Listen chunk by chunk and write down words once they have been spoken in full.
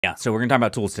Yeah, so we're going to talk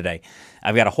about tools today.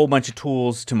 I've got a whole bunch of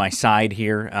tools to my side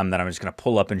here that I'm just going to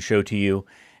pull up and show to you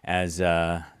as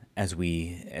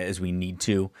we need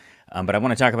to. But I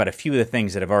want to talk about a few of the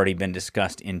things that have already been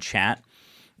discussed in chat.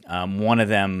 One of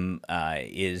them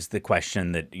is the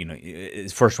question that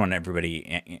is the first one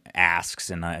everybody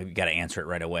asks, and I've got to answer it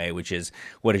right away, which is,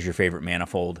 what is your favorite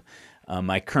manifold?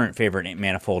 My current favorite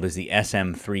manifold is the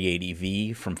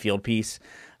SM380V from Fieldpiece.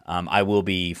 I will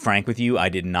be frank with you, I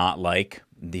did not like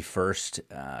the first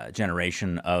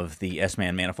generation of the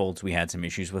S-Man manifolds. We had some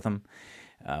issues with them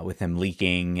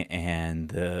leaking and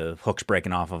the hooks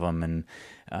breaking off of them, and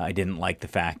I didn't like the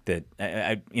fact that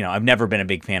I've never been a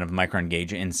big fan of micron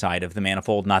gauge inside of the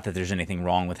manifold. Not that there's anything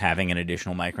wrong with having an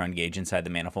additional micron gauge inside the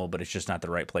manifold, but it's just not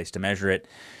the right place to measure it.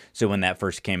 So when that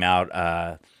first came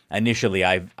out, initially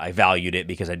I valued it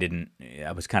because I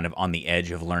was kind of on the edge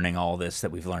of learning all this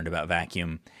that we've learned about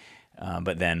vacuum.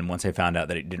 But then once I found out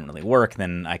that it didn't really work,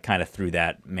 then I kind of threw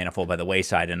that manifold by the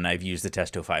wayside, and I've used the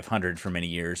Testo 500 for many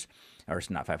years, or it's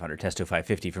not 500, Testo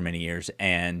 550 for many years,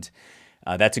 and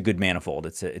that's a good manifold.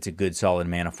 It's a good solid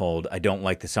manifold. I don't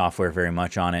like the software very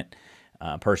much on it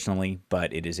personally,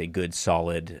 but it is a good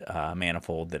solid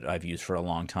manifold that I've used for a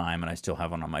long time, and I still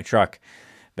have one on my truck.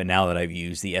 But now that I've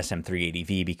used the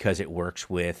SM380V, because it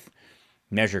works with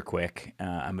MeasureQuick,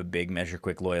 I'm a big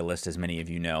MeasureQuick loyalist, as many of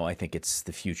you know. I think it's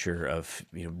the future of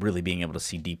really being able to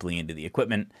see deeply into the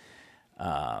equipment.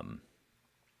 That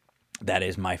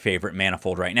is my favorite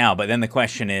manifold right now. But then the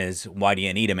question is, why do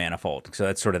you need a manifold? So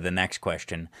that's sort of the next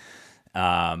question.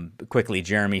 Quickly,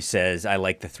 Jeremy says, I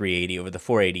like the 380 over the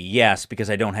 480. Yes, because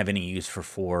I don't have any use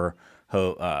for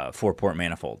four-port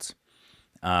manifolds.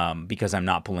 Because I'm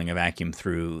not pulling a vacuum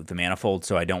through the manifold,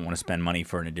 so I don't want to spend money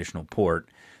for an additional port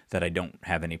that I don't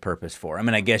have any purpose for. I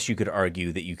mean, I guess you could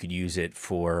argue that you could use it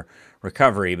for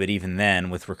recovery, but even then,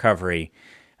 with recovery,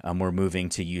 we're moving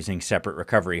to using separate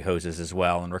recovery hoses as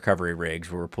well, and recovery rigs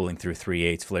where we're pulling through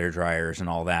 3/8 flare dryers and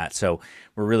all that. So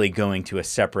we're really going to a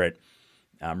separate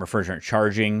refrigerant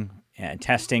charging and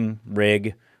testing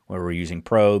rig where we're using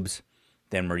probes.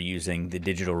 Then we're using the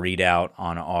digital readout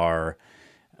on our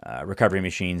recovery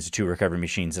machines. The two recovery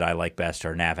machines that I like best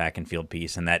are NAVAC and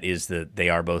Fieldpiece, and they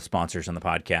are both sponsors on the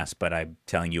podcast, but I'm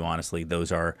telling you honestly,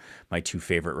 those are my two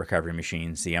favorite recovery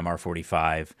machines. The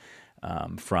MR45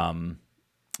 from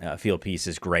Fieldpiece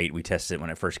is great. We tested it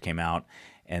when it first came out,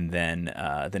 and then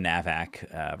the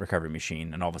NAVAC recovery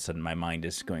machine, and all of a sudden my mind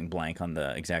is going blank on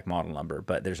the exact model number,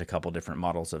 but there's a couple different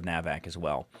models of NAVAC as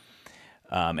well.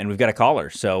 And we've got a caller,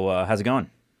 so how's it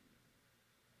going?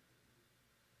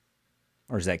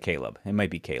 Or is that Caleb? It might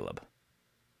be Caleb.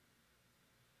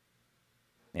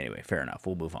 Anyway, fair enough.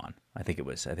 We'll move on. I think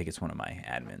it's one of my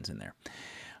admins in there.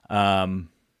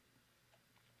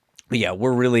 But yeah,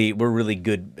 we're really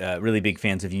good, really big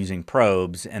fans of using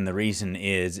probes, and the reason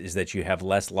is that you have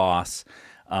less loss.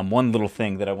 One little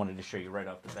thing that I wanted to show you right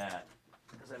off the bat,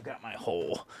 because I've got my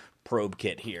whole probe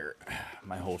kit here,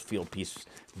 my whole Fieldpiece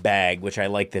bag, which I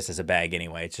like this as a bag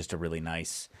anyway. It's just a really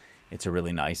nice. It's a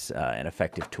really nice and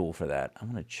effective tool for that.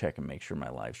 I'm going to check and make sure my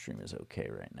live stream is okay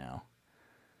right now.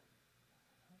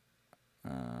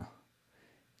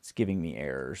 It's giving me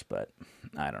errors, but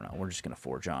I don't know. We're just going to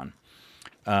forge on.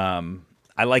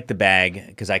 I like the bag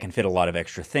because I can fit a lot of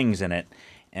extra things in it.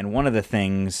 And one of the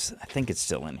things, I think it's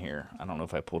still in here. I don't know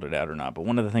if I pulled it out or not, but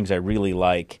one of the things I really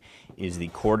like is the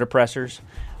core depressors.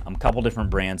 A couple different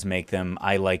brands make them.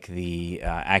 I like the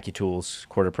AccuTools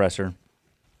core depressor.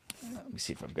 Let me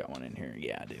see if I've got one in here.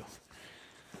 Yeah, I do.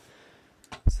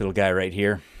 This little guy right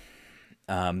here.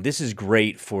 This is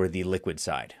great for the liquid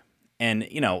side. And,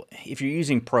 if you're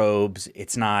using probes,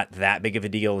 it's not that big of a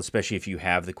deal, especially if you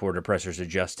have the core depressors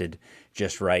adjusted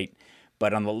just right.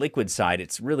 But on the liquid side,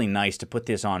 it's really nice to put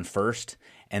this on first,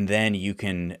 and then you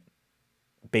can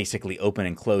basically open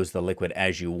and close the liquid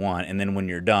as you want. And then when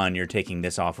you're done, you're taking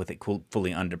this off with it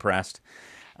fully undepressed.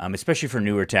 Especially for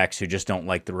newer techs who just don't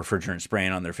like the refrigerant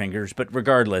spraying on their fingers. But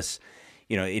regardless,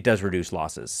 it does reduce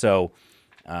losses. So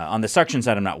on the suction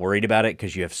side, I'm not worried about it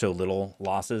because you have so little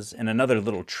losses. And another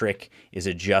little trick is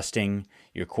adjusting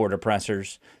your core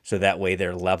depressors so that way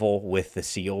they're level with the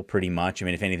seal pretty much. I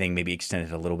mean, if anything, maybe extend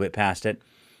it a little bit past it.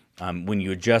 When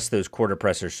you adjust those core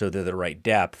depressors so they're the right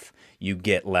depth, you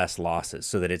get less losses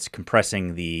so that it's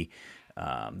compressing the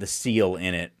seal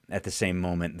in it at the same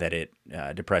moment that it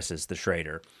depresses the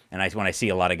Schrader. And when I see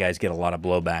a lot of guys get a lot of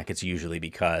blowback, it's usually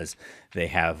because they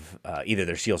have either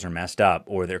their seals are messed up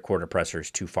or their core depressor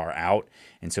is too far out,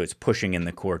 and so it's pushing in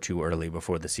the core too early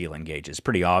before the seal engages.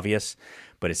 Pretty obvious,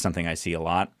 but it's something I see a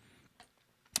lot.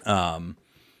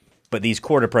 But these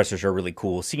core depressors are really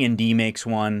cool. C&D makes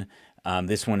one.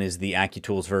 This one is the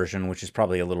AccuTools version, which is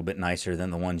probably a little bit nicer than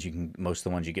most of the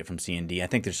ones you get from C&D. I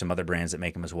think there's some other brands that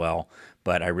make them as well,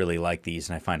 but I really like these,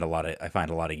 and I find a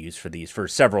lot of use for these for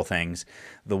several things.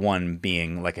 The one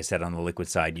being, like I said, on the liquid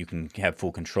side, you can have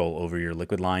full control over your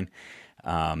liquid line,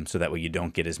 so that way you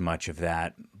don't get as much of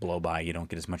that blow by, you don't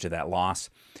get as much of that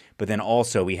loss. But then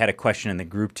also, we had a question in the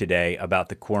group today about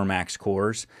the CoreMax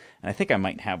cores, and I think I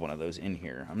might have one of those in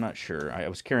here. I'm not sure. I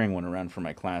was carrying one around for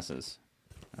my classes.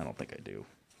 I don't think I do.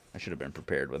 I should have been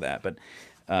prepared with that. But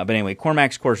anyway,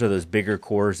 CoreMax cores are those bigger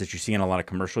cores that you see in a lot of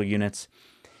commercial units.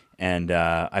 And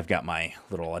I've got my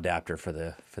little adapter for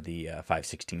the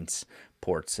 5/16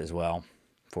 ports as well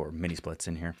for mini splits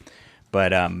in here.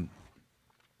 But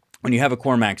when you have a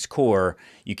CoreMax core,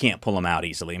 you can't pull them out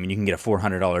easily. I mean, you can get a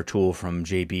 $400 tool from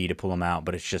JB to pull them out,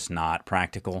 but it's just not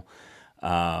practical.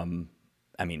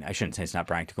 I mean, I shouldn't say it's not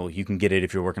practical. You can get it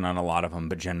if you're working on a lot of them,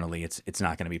 but generally it's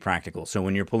not going to be practical. So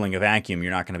when you're pulling a vacuum,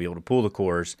 you're not going to be able to pull the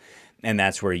cores, and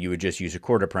that's where you would just use a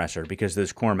core depressor, because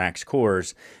those CoreMax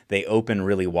cores, they open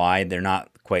really wide. They're not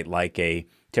quite like a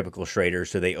typical Schrader,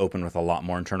 so they open with a lot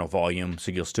more internal volume,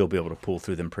 so you'll still be able to pull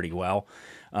through them pretty well.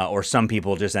 Or some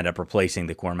people just end up replacing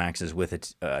the CoreMaxes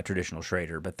with a traditional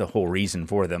Schrader, but the whole reason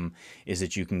for them is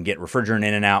that you can get refrigerant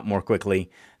in and out more quickly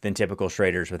than typical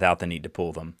Schraders without the need to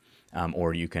pull them.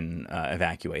 Or you can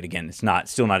evacuate. Again, it's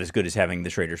still not as good as having the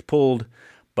Schraders pulled,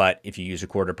 but if you use a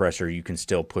core depressor, you can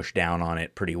still push down on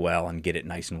it pretty well and get it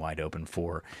nice and wide open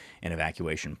for an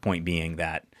evacuation. Point being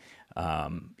that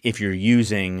if you're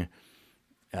using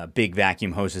big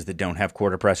vacuum hoses that don't have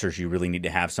core depressors, you really need to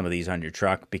have some of these on your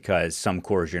truck, because some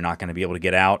cores you're not going to be able to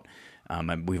get out.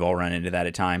 We've all run into that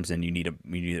at times, and you need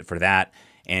it for that,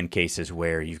 and cases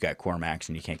where you've got CoreMax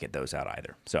and you can't get those out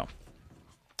either. So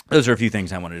those are a few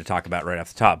things I wanted to talk about right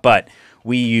off the top. But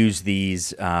we use these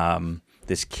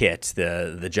this kit,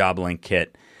 the JobLink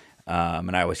kit,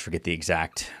 and I always forget the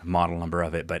exact model number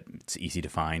of it, but it's easy to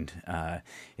find.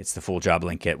 It's the full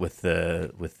JobLink kit with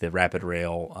the rapid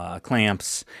rail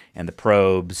clamps and the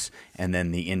probes, and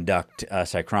then the induct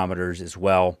psychrometers as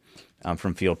well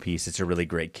from Fieldpiece. It's a really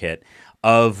great kit.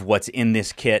 Of what's in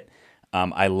this kit,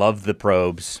 I love the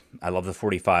probes. I love the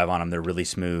 45 on them. They're really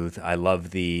smooth. I love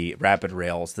the rapid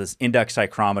rails. This induct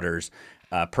psychrometers,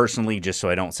 personally, just so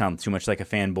I don't sound too much like a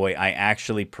fanboy, I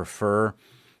actually prefer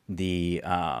the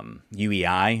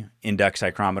UEI induct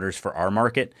psychrometers for our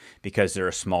market, because they're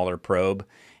a smaller probe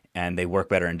and they work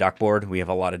better in ductboard. We have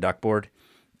a lot of ductboard,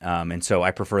 and so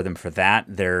I prefer them for that.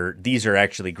 These are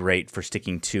actually great for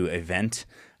sticking to a vent,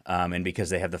 and because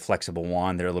they have the flexible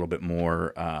wand, they're a little bit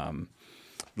more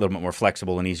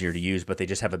flexible and easier to use, but they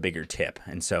just have a bigger tip.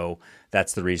 And so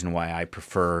that's the reason why I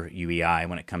prefer UEI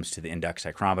when it comes to the induct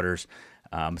psychrometers.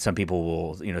 Some people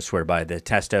will, swear by the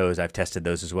Testos. I've tested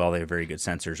those as well. They have very good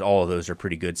sensors. All of those are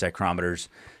pretty good psychrometers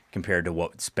compared to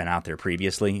what's been out there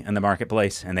previously in the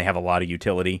marketplace. And they have a lot of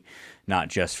utility, not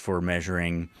just for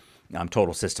measuring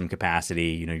total system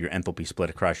capacity, your enthalpy split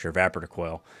across your evaporator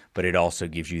coil, but it also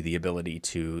gives you the ability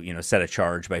to, set a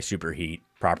charge by superheat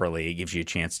properly. It gives you a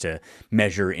chance to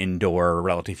measure indoor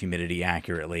relative humidity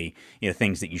accurately,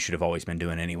 things that you should have always been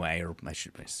doing anyway, or I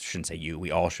shouldn't say you, we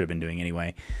all should have been doing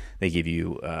anyway. They give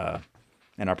you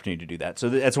an opportunity to do that. So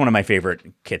that's one of my favorite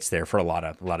kits there for a lot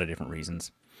of different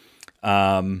reasons.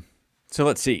 So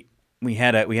let's see. We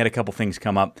had a couple things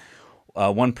come up.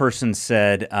 One person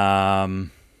said,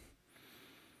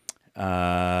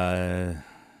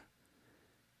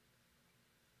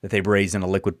 that they braze in a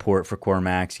liquid port for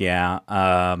CoreMax. Yeah.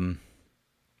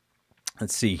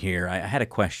 Let's see here. I had a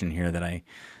question here that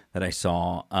I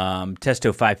saw.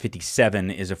 Testo 557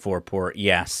 is a 4-port.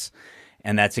 Yes.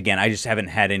 And that's, again, I just haven't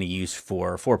had any use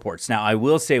for 4 ports. Now, I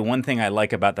will say one thing I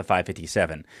like about the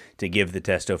 557, to give the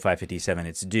Testo 557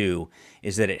 its due,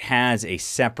 is that it has a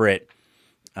separate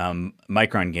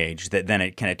micron gauge that then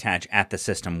it can attach at the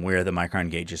system where the micron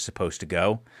gauge is supposed to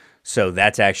go. So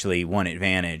that's actually one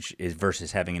advantage, is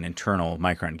versus having an internal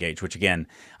micron gauge, which, again,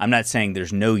 I'm not saying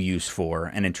there's no use for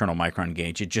an internal micron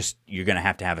gauge. It just, you're going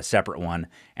to have a separate one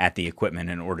at the equipment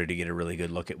in order to get a really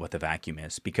good look at what the vacuum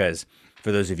is. Because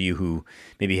for those of you who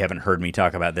maybe haven't heard me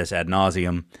talk about this ad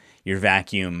nauseum, your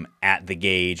vacuum at the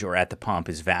gauge or at the pump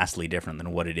is vastly different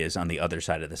than what it is on the other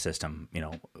side of the system,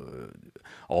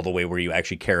 all the way where you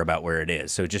actually care about where it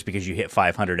is. So just because you hit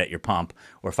 500 at your pump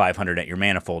or 500 at your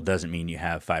manifold doesn't mean you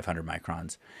have 500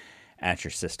 microns at your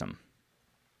system.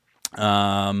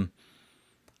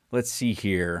 Let's see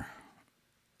here.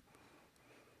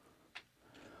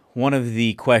 One of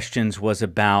the questions was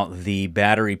about the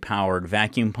battery-powered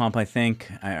vacuum pump, I think.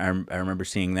 I remember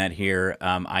seeing that here.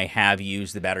 I have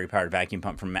used the battery-powered vacuum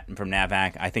pump from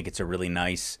Navac. I think it's a really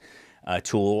nice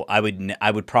tool. I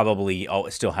would probably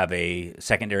still have a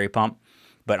secondary pump.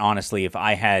 But honestly, if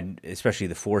I had, especially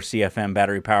the 4 CFM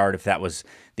battery powered, if that was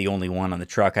the only one on the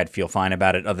truck, I'd feel fine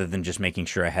about it, other than just making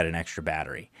sure I had an extra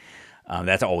battery.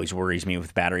 That always worries me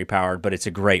with battery powered, but it's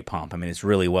a great pump. I mean, it's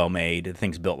really well made. The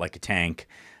thing's built like a tank.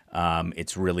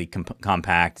 It's really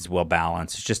compact. It's well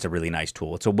balanced. It's just a really nice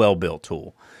tool. It's a well built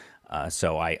tool.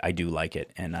 So I do like it,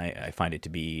 and I find it to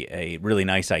be a really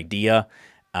nice idea,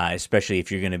 especially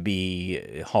if you're going to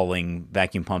be hauling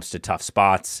vacuum pumps to tough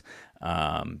spots.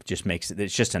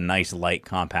 It's just a nice, light,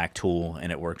 compact tool,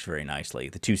 and it works very nicely.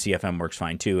 The 2 CFM works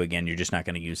fine too. Again, you're just not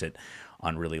going to use it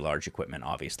on really large equipment,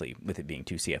 obviously, with it being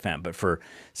 2 CFM. But for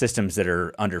systems that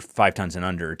are under 5 tons and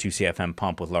under, a 2 CFM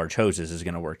pump with large hoses is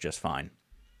going to work just fine.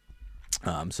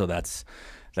 So that's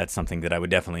something that I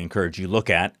would definitely encourage you look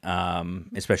at,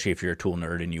 especially if you're a tool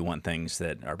nerd and you want things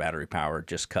that are battery powered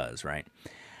just 'cause, right?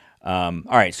 All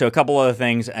right, so a couple other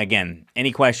things. Again,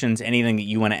 any questions, anything that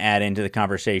you want to add into the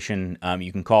conversation,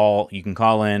 you can call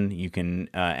in, you can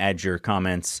add your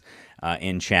comments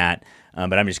in chat,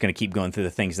 but I'm just going to keep going through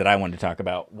the things that I wanted to talk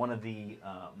about. One of the,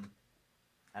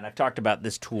 and I've talked about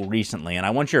this tool recently, and I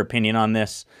want your opinion on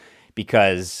this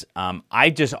because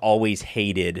I just always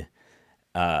hated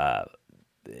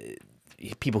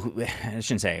people who, I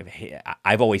shouldn't say,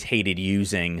 I've always hated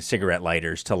using cigarette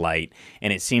lighters to light,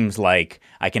 and it seems like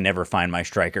I can never find my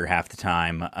striker half the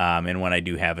time, and when I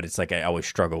do have it, it's like I always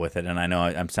struggle with it, and I know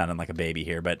I'm sounding like a baby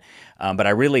here, but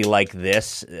I really like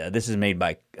this. This is made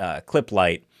by Clip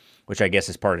Light, which I guess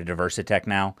is part of Diversitech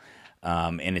now,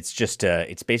 and it's just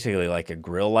it's basically like a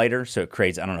grill lighter, so it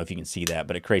creates, I don't know if you can see that,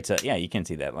 but it creates yeah, you can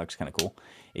see that, it looks kind of cool.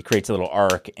 It creates a little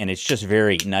arc, and it's just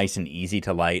very nice and easy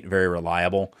to light, very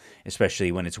reliable,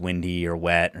 especially when it's windy or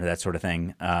wet or that sort of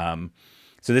thing.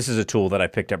 So this is a tool that I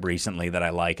picked up recently that I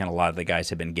like, and a lot of the guys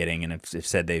have been getting and have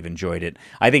said they've enjoyed it.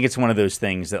 I think it's one of those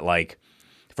things that, like,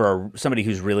 for somebody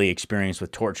who's really experienced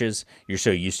with torches, you're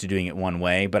so used to doing it one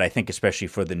way, but I think especially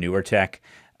for the newer tech,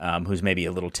 who's maybe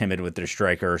a little timid with their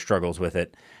striker or struggles with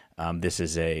it, this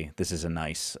is a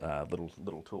nice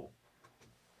little tool.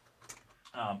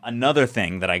 Another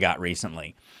thing that I got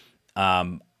recently,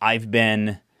 I've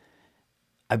been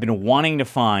wanting to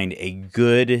find a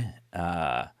good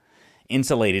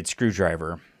insulated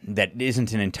screwdriver that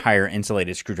isn't an entire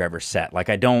insulated screwdriver set. Like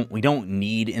we don't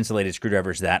need insulated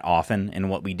screwdrivers that often in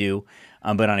what we do,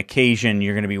 but on occasion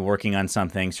you're going to be working on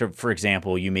something. So, for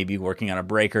example, you may be working on a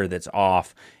breaker that's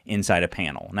off inside a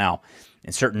panel. Now,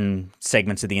 in certain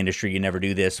segments of the industry, you never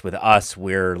do this. With us,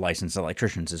 we're licensed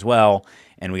electricians as well,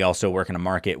 and we also work in a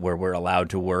market where we're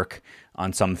allowed to work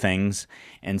on some things.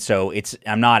 And so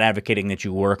I'm not advocating that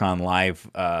you work on live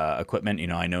equipment. You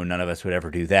know, I know none of us would ever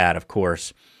do that, of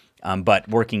course. But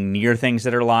working near things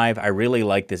that are live, I really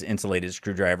like this insulated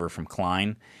screwdriver from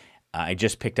Klein. I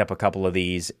just picked up a couple of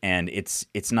these, and it's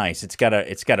nice. It's got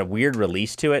a weird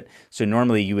release to it. So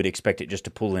normally you would expect it just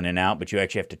to pull in and out, but you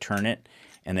actually have to turn it,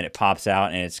 and then it pops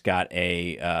out, and it's got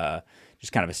a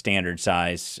just kind of a standard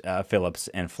size Phillips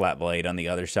and flat blade on the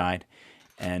other side,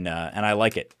 and I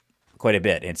like it quite a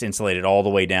bit. It's insulated all the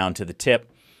way down to the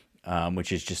tip,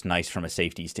 which is just nice from a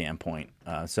safety standpoint.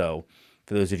 So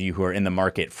for those of you who are in the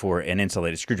market for an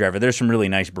insulated screwdriver, there's some really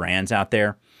nice brands out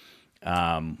there.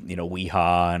 You know,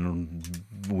 Weha and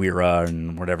Wera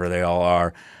and whatever they all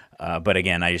are. But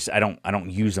again, I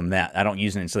don't use them I don't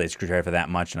use an insulated screwdriver that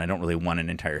much, and I don't really want an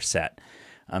entire set.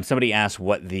 Somebody asked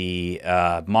what the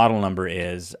model number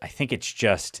is. I think it's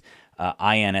just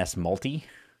INS Multi.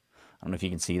 I don't know if you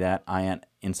can see that. IN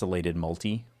Insulated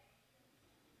Multi.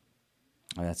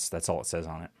 That's all it says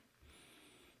on it.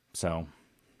 So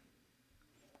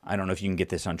I don't know if you can get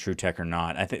this on TrueTech or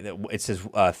not. I think that it says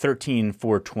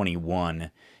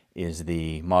 13421 is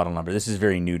the model number. This is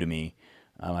very new to me.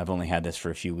 I've only had this for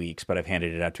a few weeks, but I've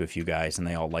handed it out to a few guys, and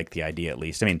they all like the idea at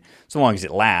least. I mean, so long as it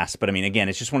lasts. But I mean, again,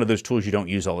 it's just one of those tools you don't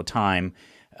use all the time.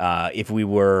 If we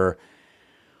were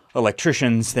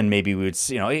electricians, then maybe we would,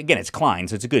 you know, again, it's Klein,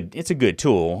 so it's a good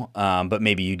tool. But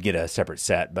maybe you'd get a separate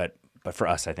set. But for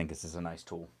us, I think this is a nice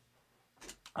tool.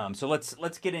 So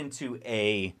let's get into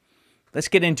a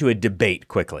debate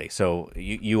quickly. So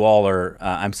you all are.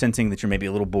 I'm sensing that you're maybe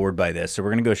a little bored by this. So we're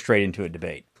going to go straight into a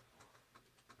debate.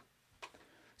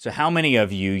 So how many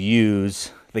of you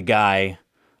use the guy,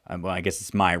 well, I guess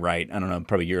it's my right, I don't know,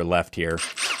 probably your left here,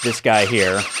 this guy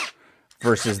here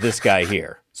versus this guy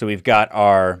here. So we've got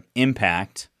our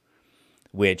Impact,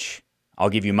 which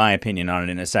I'll give you my opinion on it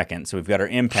in a second. So we've got our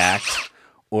Impact,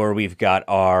 or we've got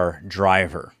our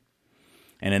Driver.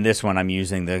 And in this one, I'm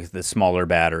using the smaller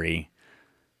battery.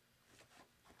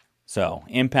 So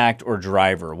Impact or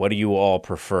Driver, what do you all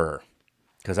prefer?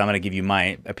 because I'm going to give you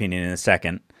my opinion in a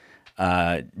second.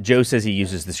 Joe says he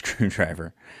uses the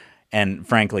screwdriver. And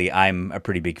frankly, I'm a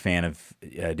pretty big fan of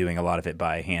doing a lot of it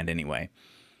by hand anyway.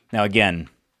 Now, again,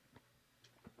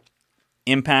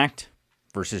 impact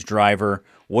versus driver.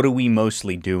 What are we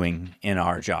mostly doing in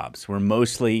our jobs? We're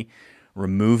mostly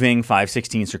removing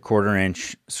 5/16 or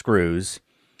quarter-inch screws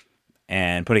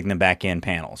and putting them back in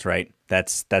panels, right?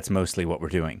 That's mostly what we're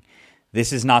doing.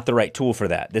 This is not the right tool for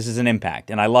that. This is an impact,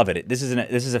 and I love it. This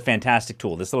is a fantastic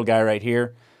tool. This little guy right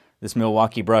here, this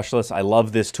Milwaukee brushless, I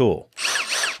love this tool.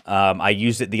 I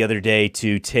used it the other day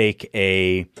to take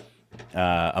a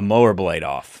mower blade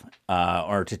off,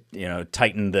 or to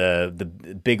tighten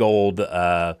the big old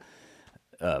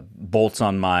bolts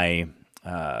on my.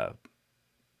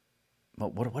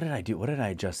 What did I do? What did I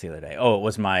adjust the other day? Oh, it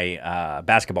was my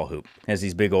basketball hoop. It has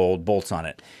these big old bolts on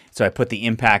it. So I put the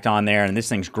impact on there, and this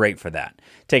thing's great for that.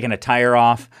 Taking a tire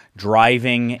off,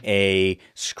 driving a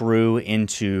screw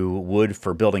into wood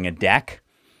for building a deck.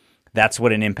 That's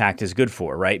what an impact is good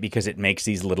for, right? Because it makes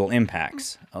these little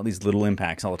impacts, all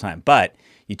the time. But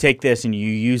you take this and you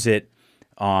use it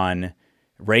on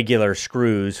regular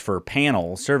screws for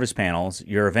panels, service panels,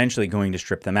 you're eventually going to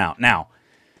strip them out. Now,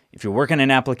 if you're working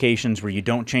in applications where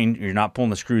you're not pulling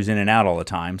the screws in and out all the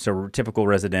time, so typical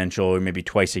residential, or maybe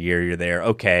twice a year you're there,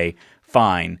 okay,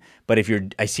 fine. But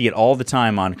I see it all the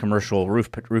time on commercial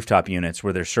rooftop units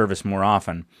where they're serviced more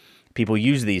often. People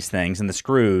use these things, and the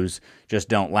screws just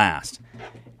don't last.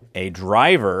 A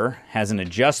driver has an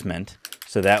adjustment,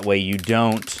 so that way you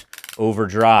don't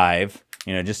overdrive.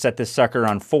 Just set this sucker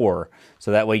on 4,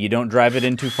 so that way you don't drive it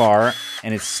in too far,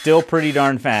 and it's still pretty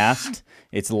darn fast.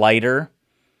 It's lighter.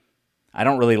 I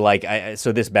don't really like.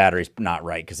 So this battery's not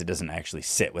right because it doesn't actually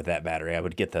sit with that battery. I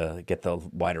would get the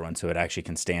wider one so it actually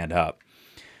can stand up.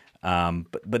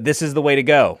 But this is the way to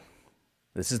go.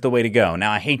 This is the way to go.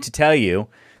 Now I hate to tell you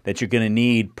that you're going to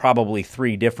need probably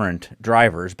 3 different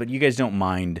drivers, but you guys don't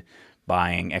mind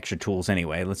buying extra tools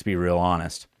anyway. Let's be real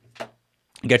honest.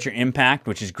 You got your impact,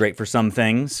 which is great for some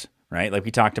things, right? Like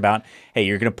we talked about. Hey,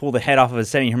 you're going to pull the head off of a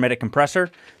semi-hermetic compressor.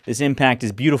 This impact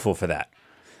is beautiful for that.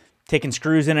 Taking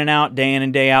screws in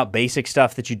and day out, basic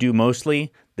stuff that you do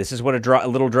mostly. This is what a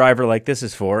little driver like this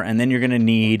is for. And then you're going to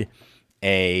need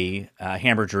a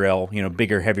hammer drill,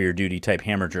 bigger, heavier duty type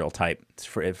hammer drill type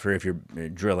for if you're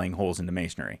drilling holes into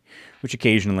masonry, which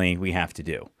occasionally we have to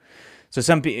do. So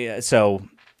some people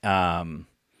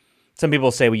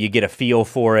say, well, you get a feel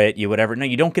for it, you whatever. No,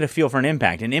 you don't get a feel for an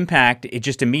impact. An impact, it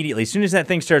just immediately, as soon as that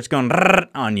thing starts going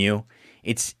on you,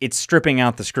 it's stripping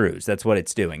out the screws. That's what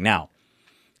it's doing. Now,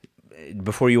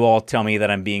 before you all tell me that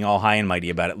I'm being all high and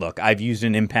mighty about it, look, I've used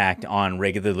an impact on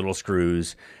regular little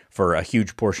screws for a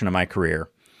huge portion of my career.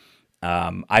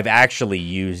 I've actually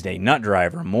used a nut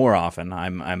driver more often.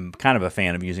 I'm kind of a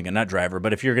fan of using a nut driver,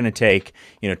 but if you're going to take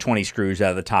 20 screws out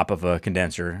of the top of a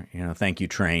condenser, thank you,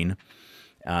 train,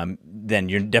 then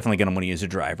you're definitely going to want to use a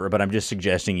driver. But I'm just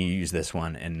suggesting you use this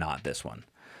one and not this one.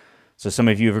 So some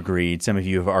of you have agreed, some of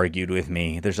you have argued with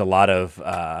me. There's a lot of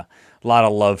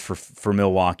love for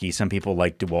Milwaukee. Some people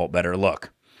like DeWalt better.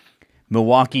 Look,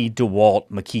 Milwaukee, DeWalt,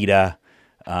 Makita,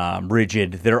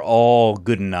 Rigid, they're all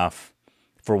good enough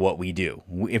for what we do.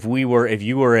 If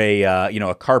you were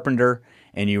a carpenter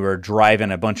and you were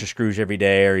driving a bunch of screws every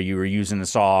day, or you were using the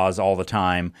saws all the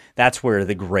time, that's where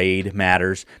the grade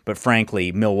matters. But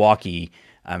frankly, Ryobi,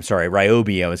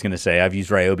 I was going to say, I've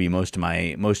used Ryobi most of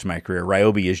my career.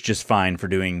 Ryobi is just fine for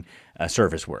doing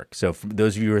service work. So for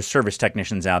those of you who are service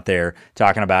technicians out there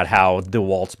talking about how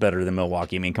DeWalt's better than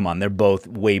Milwaukee, I mean, come on, they're both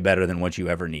way better than what you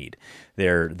ever need.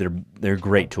 They're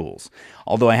great tools.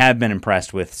 Although I have been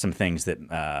impressed with some things that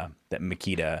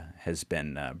Makita has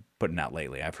been putting out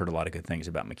lately. I've heard a lot of good things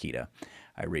about Makita.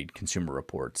 I read consumer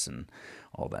reports and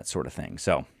all that sort of thing.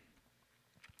 So.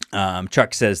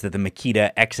 Chuck says that the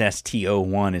Makita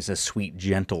XST01 is a sweet,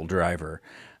 gentle driver.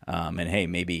 And hey,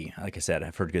 maybe, like I said,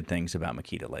 I've heard good things about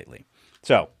Makita lately.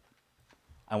 So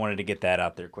I wanted to get that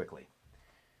out there quickly.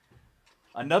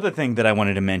 Another thing that I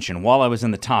wanted to mention while I was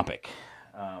in the topic,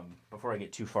 before I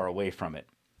get too far away from it,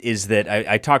 is that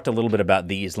I talked a little bit about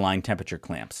these line temperature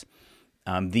clamps.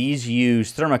 These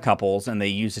use thermocouples, and they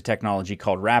use a technology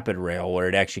called rapid rail, where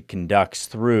it actually conducts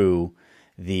through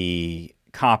the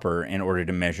copper in order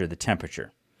to measure the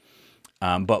temperature.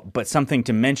 But something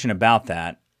to mention about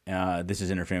that, this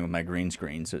is interfering with my green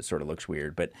screen, so it sort of looks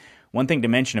weird, but one thing to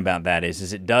mention about that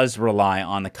is it does rely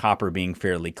on the copper being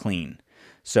fairly clean.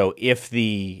 So if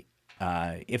the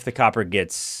copper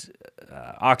gets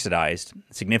oxidized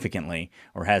significantly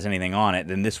or has anything on it,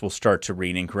 then this will start to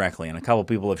read incorrectly. And a couple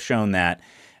people have shown that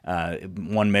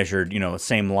One measured,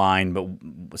 same line,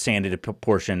 but sanded a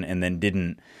portion and then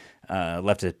didn't,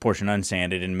 left a portion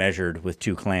unsanded and measured with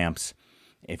 2 clamps.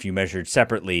 If you measured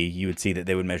separately, you would see that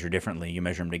they would measure differently. You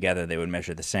measure them together, they would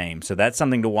measure the same. So that's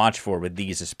something to watch for with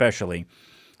these especially,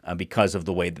 because of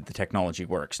the way that the technology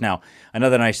works. Now,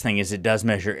 another nice thing is it does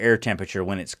measure air temperature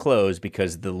when it's closed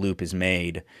because the loop is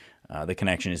made, the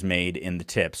connection is made in the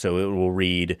tip. So it will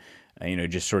read,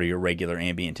 just sort of your regular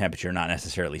ambient temperature, not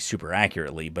necessarily super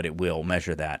accurately, but it will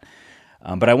measure that.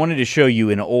 But I wanted to show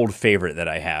you an old favorite that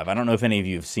I have. I don't know if any of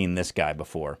you have seen this guy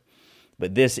before,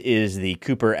 but this is the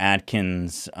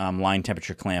Cooper-Atkins line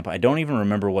temperature clamp. I don't even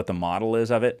remember what the model is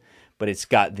of it, but it's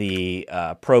got the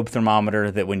probe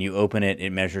thermometer that when you open it, it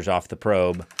measures off the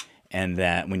probe, and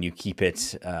that when you keep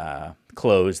it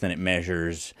closed, then it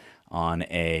measures on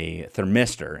a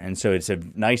thermistor. And so it's a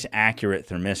nice, accurate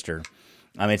thermistor.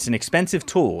 It's an expensive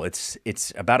tool.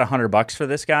 It's about $100 for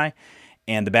this guy,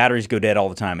 and the batteries go dead all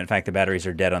the time. In fact, the batteries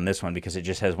are dead on this one because it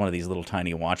just has one of these little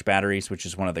tiny watch batteries, which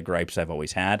is one of the gripes I've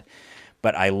always had.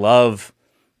 But I love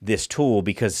this tool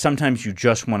because sometimes you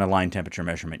just want a line temperature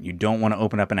measurement. You don't want to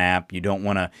open up an app. You don't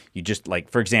want to, you just like,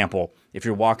 for example, if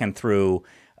you're walking through,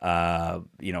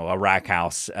 a rack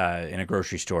house in a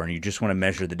grocery store and you just want to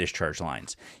measure the discharge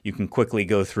lines, you can quickly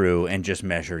go through and just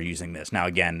measure using this. Now,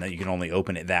 again, you can only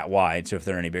open it that wide, so if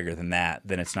they're any bigger than that,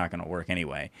 then it's not going to work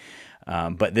anyway.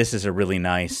 But this is a really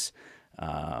nice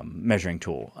measuring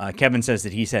tool. Kevin says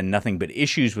that he's had nothing but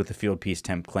issues with the field piece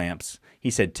temp clamps. He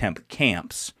said temp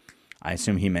camps. I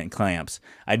assume he meant clamps.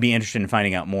 I'd be interested in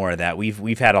finding out more of that.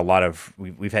 We've had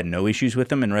we've had no issues with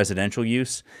them in residential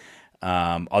use,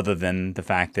 other than the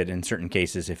fact that in certain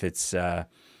cases, if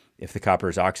the copper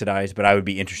is oxidized. But I would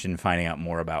be interested in finding out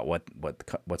more about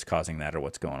what's causing that or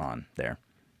what's going on there,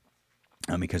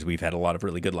 because we've had a lot of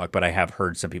really good luck. But I have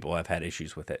heard some people have had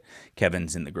issues with it.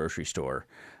 Kevin's in the grocery store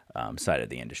side of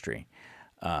the industry.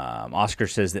 Oscar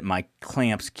says that my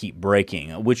clamps keep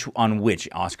breaking. Which,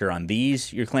 Oscar? On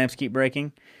these, your clamps keep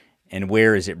breaking? And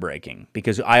where is it breaking?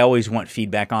 Because I always want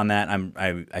feedback on that.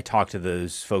 I talk to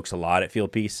those folks a lot at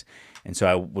Fieldpiece, and so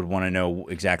I would want to know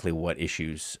exactly what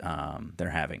issues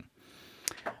they're having.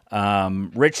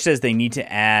 Rich says they need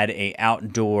to add a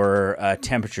outdoor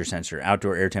temperature sensor,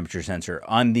 outdoor air temperature sensor.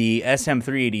 On the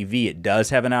SM380V, it does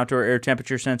have an outdoor air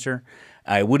temperature sensor.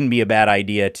 It wouldn't be a bad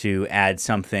idea to add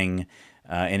something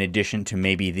in addition to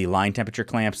maybe the line temperature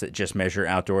clamps that just measure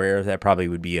outdoor air. That probably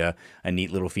would be a neat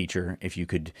little feature if you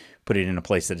could put it in a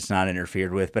place that it's not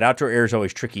interfered with. But outdoor air is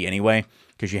always tricky anyway,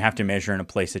 because you have to measure in a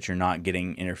place that you're not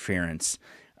getting interference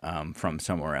from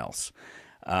somewhere else.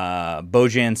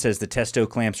 Bojan says the Testo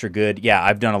clamps are good. Yeah,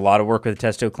 I've done a lot of work with the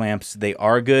Testo clamps. They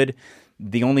are good.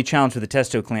 The only challenge with the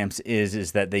Testo clamps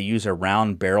is that they use a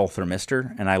round barrel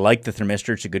thermistor, and I like the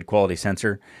thermistor. It's a good quality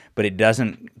sensor, but it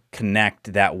doesn't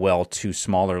connect that well to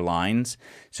smaller lines,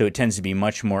 so it tends to be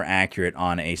much more accurate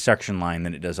on a suction line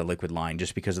than it does a liquid line,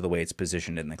 just because of the way it's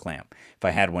positioned in the clamp. If I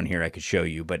had one here, I could show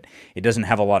you, but it doesn't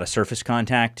have a lot of surface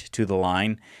contact to the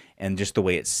line, and just the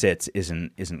way it sits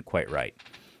isn't quite right.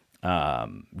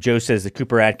 Joe says the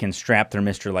Cooper-Atkins strap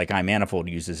thermistor like iManifold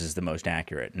uses is the most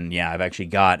accurate. And yeah, I've actually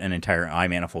got an entire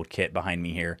iManifold kit behind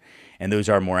me here, and those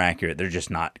are more accurate. They're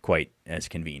just not quite as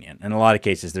convenient. In a lot of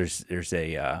cases, there's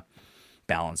a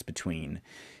balance between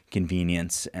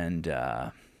convenience and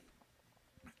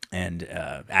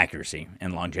accuracy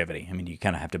and longevity. I mean, you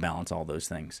kind of have to balance all those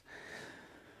things.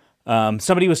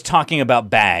 Somebody was talking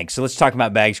about bags, so let's talk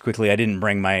about bags quickly. I didn't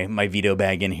bring my Vito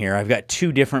bag in here. I've got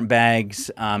 2 different bags,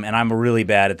 and I'm really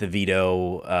bad at the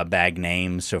Vito bag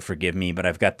names, so forgive me, but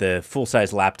I've got the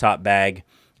full-size laptop bag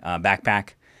backpack,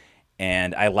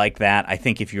 and I like that. I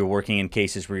think if you're working in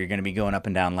cases where you're going to be going up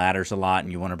and down ladders a lot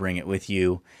and you want to bring it with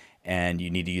you and you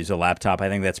need to use a laptop, I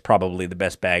think that's probably the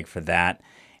best bag for that.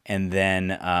 And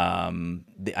then I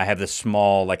have this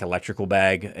small like electrical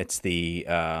bag. It's the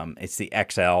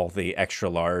XL, the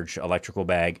extra large electrical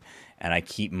bag, and I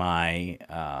keep my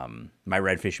my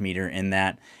redfish meter in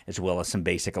that, as well as some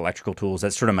basic electrical tools.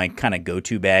 That's sort of my kind of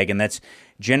go-to bag, and that's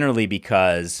generally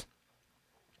because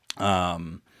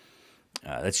most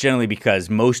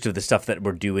of the stuff that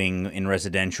we're doing in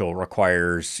residential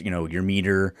requires your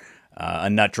meter, a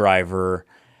nut driver.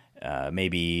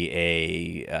 Maybe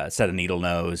a set of needle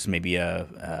nose, maybe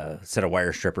a set of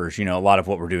wire strippers. A lot of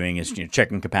what we're doing is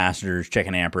checking capacitors,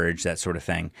 checking amperage, that sort of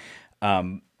thing.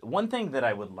 One thing that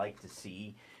I would like to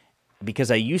see, because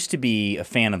I used to be a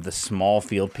fan of the small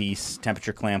field piece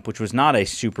temperature clamp, which was not a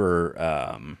super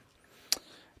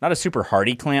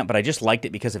hardy clamp, but I just liked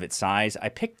it because of its size. I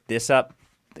picked this up,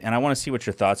 and I want to see what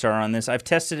your thoughts are on this. I've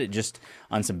tested it just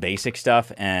on some basic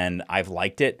stuff, and I've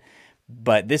liked it.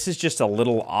 But this is just a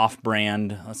little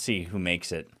off-brand. Let's see who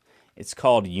makes it. It's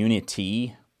called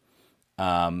Unity.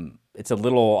 It's a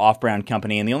little off-brand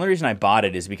company, and the only reason I bought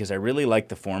it is because I really like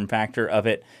the form factor of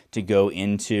it to go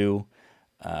into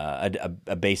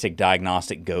a basic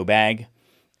diagnostic go bag.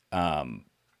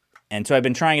 And so I've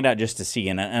been trying it out just to see,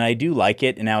 and I do like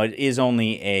it. And now it is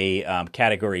only a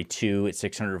Category 2 at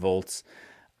 600 volts.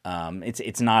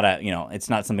 It's not it's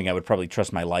not something I would probably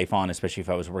trust my life on, especially if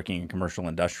I was working in commercial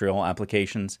industrial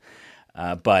applications.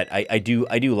 But I do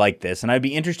like this, and I'd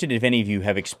be interested if any of you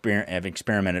have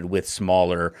experimented with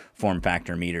smaller form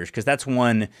factor meters, because that's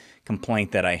one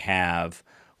complaint that I have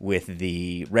with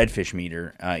the Redfish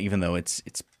meter. Even though it's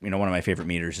one of my favorite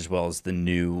meters, as well as the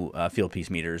new Fieldpiece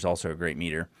meter is also a great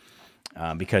meter,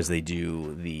 because they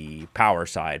do the power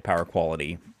side, power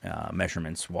quality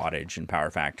measurements, wattage and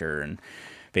power factor and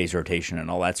phase rotation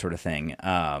and all that sort of thing.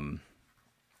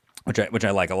 Which I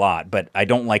like a lot, but I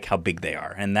don't like how big they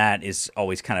are, and that is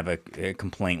always kind of a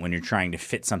complaint when you're trying to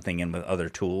fit something in with other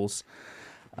tools.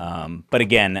 But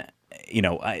again,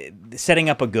 setting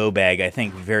up a go bag, I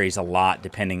think, varies a lot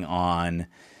depending on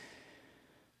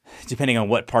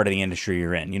what part of the industry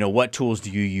you're in. What tools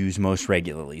do you use most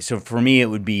regularly? So for me, it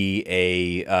would be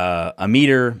a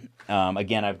meter.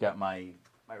 Again, I've got my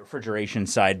refrigeration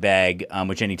side bag,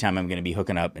 which anytime I'm going to be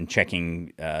hooking up and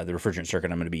checking the refrigerant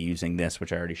circuit, I'm going to be using this,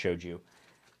 which I already showed you.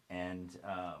 And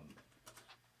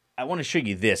I want to show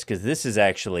you this, because this is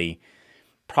actually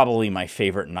probably my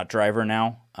favorite nut driver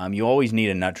now. You always need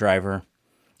a nut driver,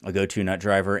 a go-to nut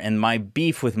driver. And my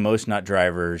beef with most nut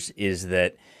drivers is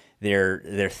that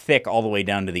they're thick all the way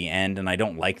down to the end, and I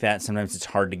don't like that. Sometimes it's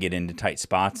hard to get into tight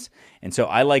spots. And so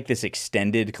I like this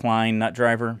extended Klein nut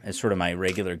driver as sort of my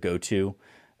regular go-to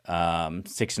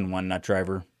 6-in-1 nut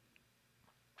driver.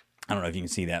 I don't know if you can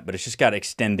see that, but it's just got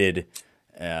extended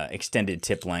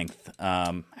tip length.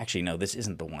 Actually, no, this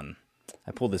isn't the one.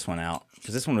 I pulled this one out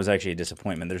because this one was actually a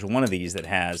disappointment. There's one of these that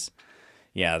has,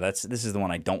 this is the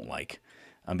one I don't like,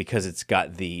 because it's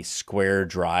got the square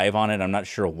drive on it. I'm not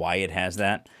sure why it has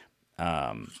that.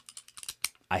 I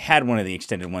had one of the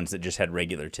extended ones that just had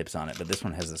regular tips on it, but this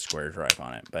one has the square drive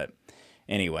on it. But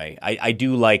anyway, I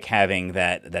do like having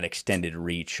that extended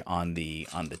reach on the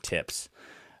tips.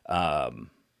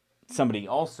 Somebody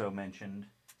also mentioned,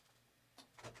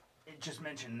 it just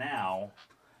mentioned now,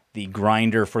 the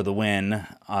grinder for the win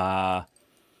on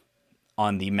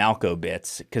the Malco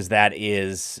bits, because that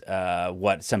is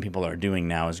what some people are doing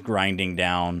now, is grinding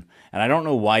down. And I don't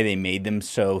know why they made them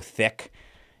so thick,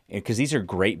 because these are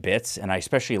great bits, and I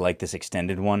especially like this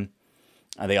extended one.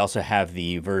 They also have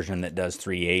the version that does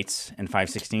 3/8 and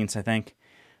 5/16, I think.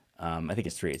 I think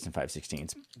it's 3/8 and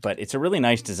 5/16. But it's a really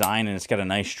nice design, and it's got a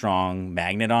nice strong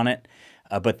magnet on it.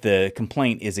 But the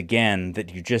complaint is, again,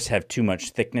 that you just have too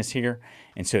much thickness here,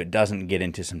 and so it doesn't get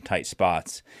into some tight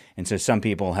spots. And so some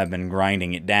people have been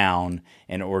grinding it down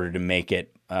in order to make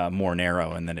it more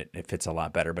narrow, and then it fits a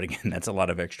lot better. But again, that's a lot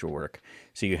of extra work.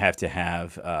 So you have to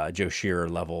have Joe Shearer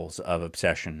levels of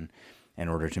obsession in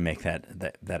order to make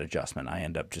that adjustment. I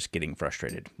end up just getting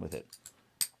frustrated with it.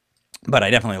 But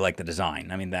I definitely like the design.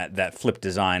 I mean, that flip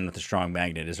design with the strong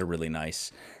magnet is a really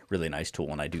nice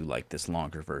tool, and I do like this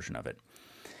longer version of it.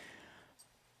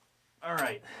 All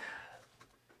right.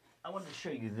 I wanted to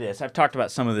show you this. I've talked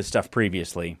about some of this stuff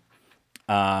previously.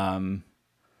 Actually,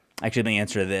 let me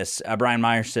answer this. Brian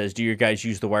Meyer says, do your guys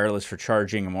use the wireless for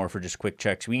charging or more for just quick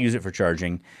checks? We use it for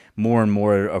charging. More and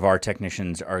more of our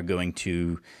technicians are going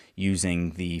to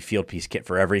using the Fieldpiece kit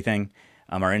for everything.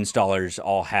 Our installers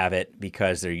all have it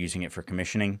because they're using it for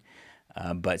commissioning.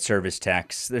 But service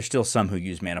techs, there's still some who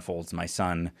use manifolds. My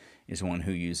son is one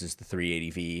who uses the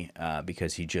 380V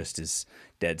because he just is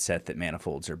dead set that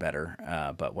manifolds are better,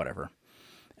 but whatever.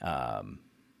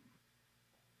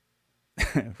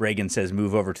 Reagan says,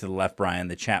 move over to the left, Brian.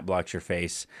 The chat blocks your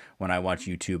face when I watch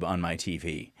YouTube on my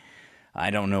TV. I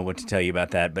don't know what to tell you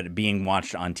about that, but being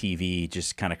watched on TV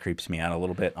just kind of creeps me out a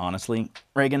little bit, honestly,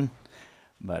 Reagan.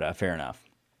 But fair enough.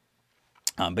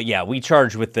 But yeah, we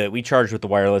charge with the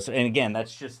wireless, and again,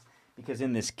 that's just because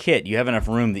in this kit you have enough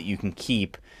room that you can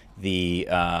keep the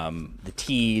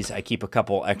tees. I keep a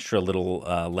couple extra little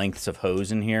lengths of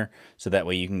hose in here, so that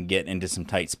way you can get into some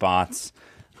tight spots.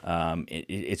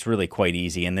 It's really quite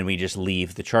easy, and then we just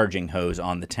leave the charging hose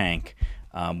on the tank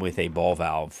with a ball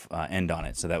valve end on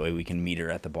it, so that way we can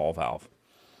meter at the ball valve.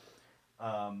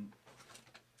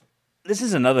 This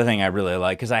is another thing I really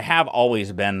like, because I have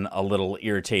always been a little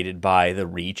irritated by the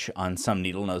reach on some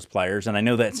needle nose pliers, and I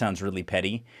know that sounds really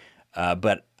petty,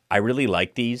 but I really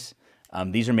like these.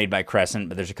 These are made by Crescent,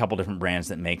 but there's a couple different brands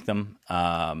that make them,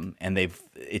 and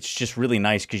it's just really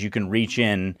nice because you can reach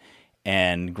in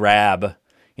and grab,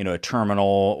 you know, a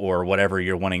terminal or whatever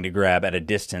you're wanting to grab at a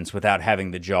distance without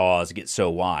having the jaws get so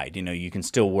wide. You know, you can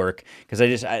still work, because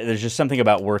there's just something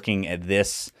about working at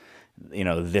this, you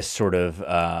know, this sort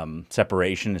of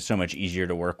separation is so much easier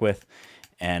to work with.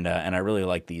 And I really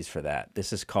like these for that.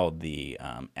 This is called the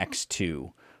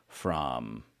X2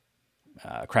 from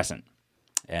Crescent.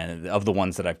 And of the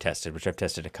ones that I've tested, which I've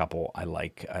tested a couple, I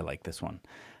like this one.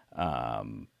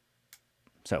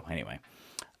 So anyway,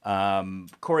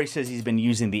 Corey says he's been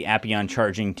using the Appion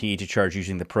charging tee to charge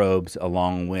using the probes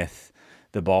along with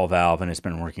the ball valve, and it's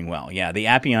been working well. Yeah, the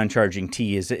Appion charging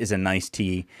tee is a nice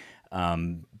tee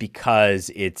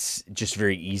because it's just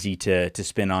very easy to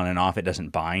spin on and off. It doesn't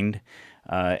bind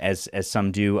as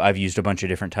some do. I've used a bunch of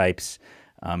different types,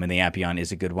 and the Appion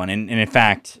is a good one. And in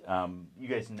fact, you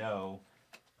guys know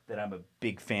that I'm a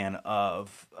big fan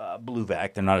of Blue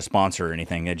Vac. They're not a sponsor or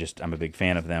anything. I'm a big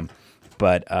fan of them.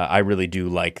 But I really do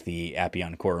like the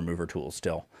Appion core remover tools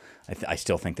still. I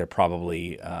still think they're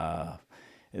probably,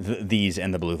 these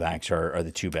and the Blue Vacs are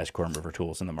the two best core remover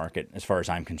tools in the market as far as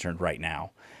I'm concerned right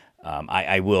now.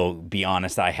 I will be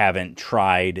honest, I haven't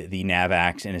tried the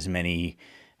Navax in as many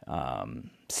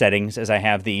settings as I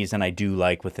have these, and I do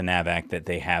like with the Navac that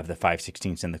they have the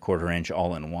 5/16 and the 1/4 inch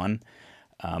all in one.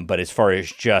 But as far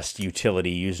as just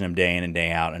utility, using them day in and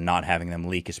day out and not having them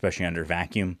leak, especially under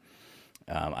vacuum,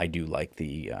 I do like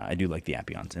the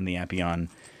Appions, and the Appion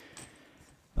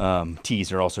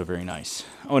tees are also very nice.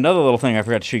 Oh, another little thing I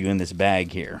forgot to show you in this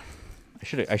bag here.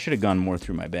 I should have gone more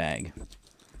through my bag.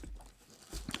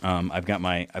 I've got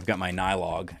my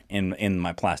Nylog in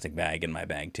my plastic bag in my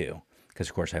bag too, because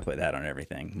of course I put that on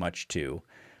everything, much to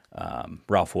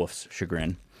Ralph Wolf's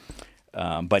chagrin.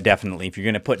 But definitely, if you're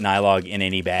going to put Nylog in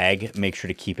any bag, make sure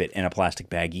to keep it in a plastic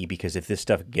baggie, because if this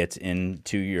stuff gets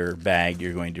into your bag,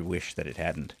 you're going to wish that it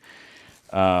hadn't.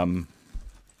 Yeah,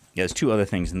 there's two other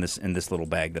things in this little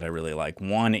bag that I really like.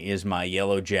 One is my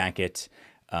Yellow Jacket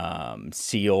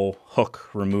seal hook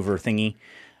remover thingy,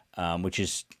 which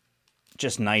is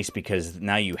just nice because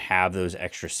now you have those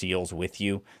extra seals with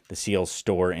you. The seals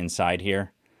store inside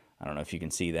here. I don't know if you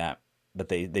can see that, but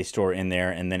they store in there,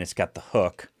 and then it's got the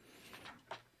hook.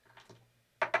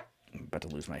 I'm about to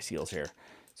lose my seals here.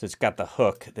 So it's got the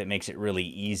hook that makes it really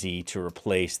easy to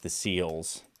replace the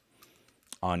seals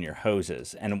on your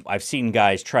hoses. And I've seen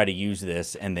guys try to use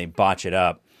this and they botch it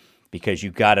up because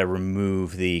you've got to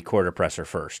remove the core depressor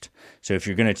first. So if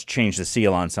you're going to change the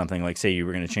seal on something, like say you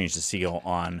were going to change the seal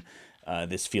on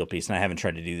this field piece, and I haven't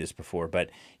tried to do this before, but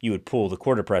you would pull the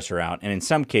core depressor out, and in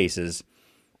some cases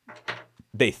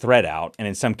they thread out, and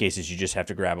in some cases you just have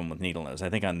to grab them with needle nose. I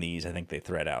think on these, I think they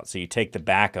thread out. So you take the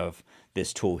back of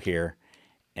this tool here,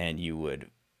 and you would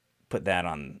put that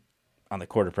on the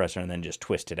core depressor and then just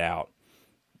twist it out.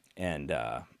 And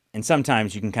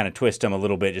sometimes you can kind of twist them a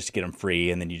little bit just to get them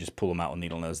free, and then you just pull them out with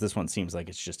needle nose. This one seems like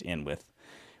it's just in with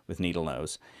needle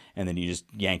nose. And then you just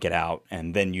yank it out,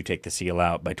 and then you take the seal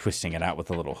out by twisting it out with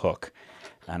a little hook.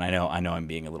 And I know I'm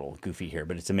being a little goofy here,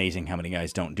 but it's amazing how many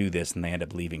guys don't do this, and they end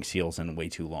up leaving seals in way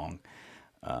too long.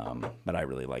 But I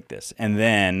really like this. And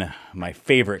then my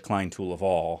favorite Klein tool of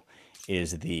all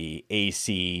is the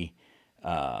AC,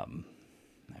 I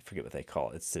forget what they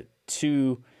call it. It's the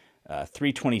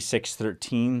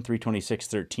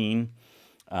 32613.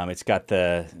 It's got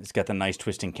the nice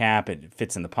twisting cap. It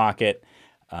fits in the pocket.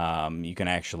 You can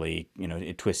actually,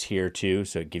 it twists here too,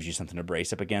 so it gives you something to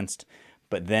brace up against.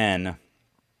 But then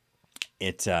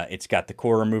it's got the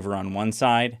core remover on one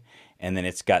side, and then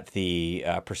it's got the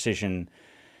precision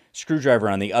screwdriver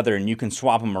on the other, and you can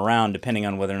swap them around depending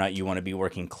on whether or not you want to be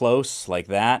working close like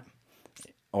that,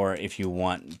 or if you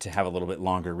want to have a little bit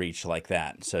longer reach like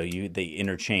that. So they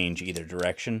interchange either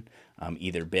direction,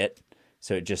 either bit.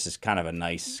 So it just is kind of a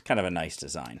nice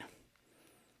design,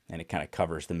 and it kind of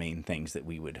covers the main things that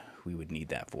we would need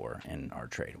that for in our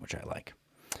trade, which I like.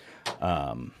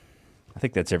 I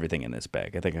think that's everything in this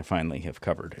bag. I think I finally have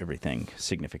covered everything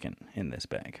significant in this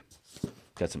bag.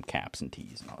 Got some caps and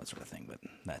tees and all that sort of thing, but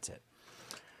that's it.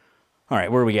 All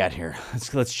right, where are we at here?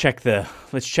 Let's check the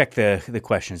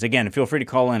questions. Again, feel free to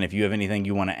call in if you have anything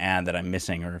you want to add that I'm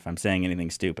missing, or if I'm saying anything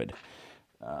stupid.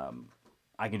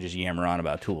 I can just yammer on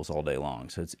about tools all day long,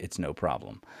 so it's no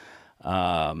problem.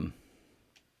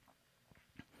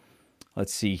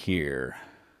 Let's see here.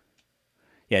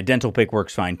 Yeah, dental pick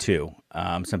works fine too.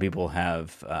 Some people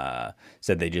have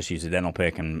said they just use a dental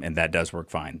pick, and that does work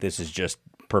fine. This is just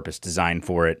purpose designed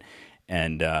for it,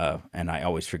 and I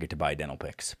always forget to buy dental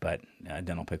picks, but a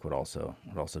dental pick would also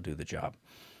do the job.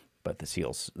 But the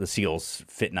seals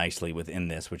fit nicely within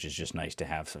this, which is just nice to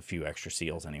have a few extra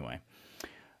seals anyway.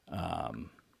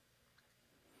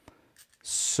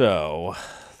 So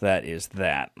that is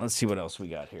that. Let's see what else we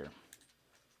got here.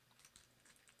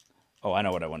 Oh, I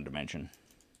know what I wanted to mention.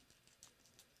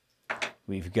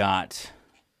 We've got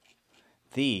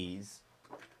these,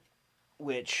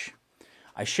 which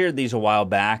I shared these a while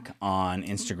back on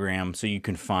Instagram, so you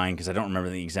can find, because I don't remember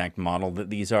the exact model that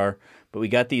these are, but we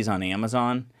got these on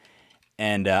Amazon.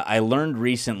 And I learned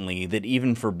recently that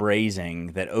even for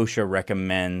brazing, that OSHA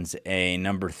recommends a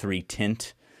number 3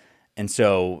 tint. And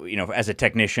so, you know, as a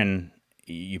technician,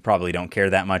 you probably don't care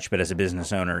that much, but as a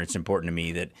business owner, it's important to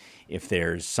me that if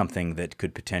there's something that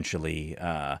could potentially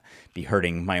be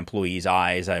hurting my employees'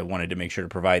 eyes, I wanted to make sure to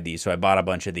provide these. So I bought a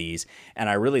bunch of these, and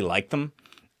I really like them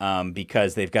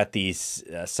because they've got these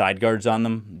side guards on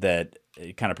them that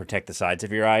kind of protect the sides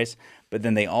of your eyes. But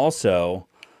then they also,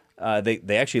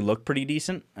 they actually look pretty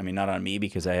decent. I mean, not on me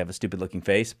because I have a stupid-looking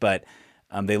face, but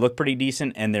they look pretty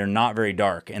decent, and they're not very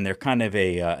dark, and they're kind of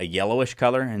a yellowish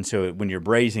color, and so when you're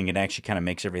brazing, it actually kind of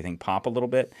makes everything pop a little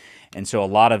bit, and so a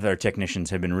lot of our technicians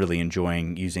have been really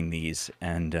enjoying using these,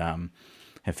 and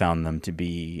have found them to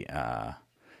be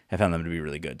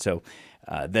really good. So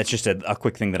that's just a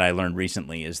quick thing that I learned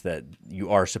recently, is that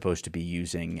you are supposed to be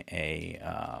using a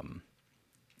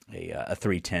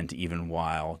 3 tint even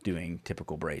while doing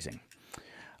typical brazing.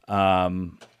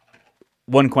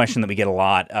 One question that we get a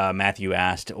lot, Matthew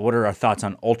asked, what are our thoughts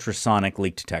on ultrasonic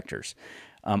leak detectors?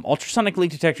 Ultrasonic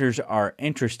leak detectors are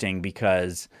interesting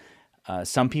because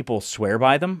some people swear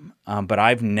by them, but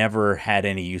I've never had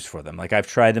any use for them. Like, I've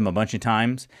tried them a bunch of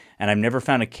times, and I've never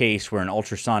found a case where an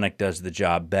ultrasonic does the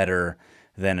job better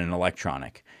than an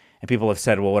electronic. And people have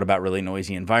said, well, what about really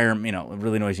noisy environment? You know,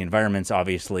 really noisy environments,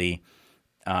 obviously,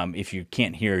 if you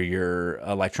can't hear your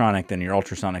electronic, then your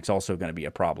ultrasonic's also going to be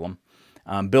a problem.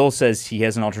 Bill says he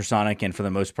has an ultrasonic, and for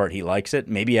the most part, he likes it.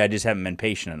 Maybe I just haven't been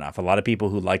patient enough. A lot of people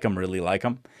who like them really like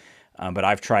them, but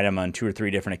I've tried them on 2 or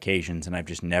 3 different occasions, and I've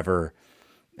just never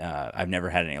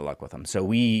had any luck with them. So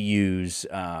we use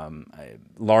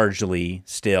largely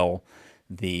still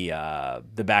the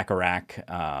Bacharach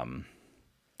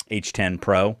H10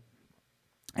 Pro,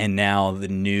 and now the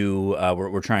new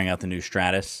we're trying out the new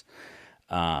Stratus.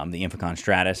 The Inficon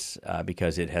Stratus,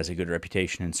 because it has a good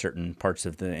reputation in certain parts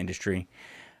of the industry.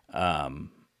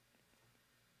 Some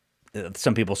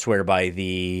people swear by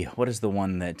what is the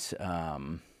one that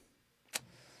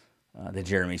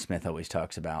Jeremy Smith always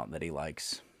talks about that he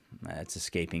likes? It's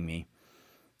escaping me.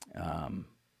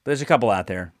 There's a couple out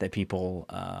there that people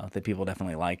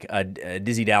definitely like.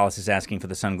 Dizzy Dallas is asking for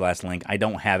the sunglass link. I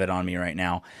don't have it on me right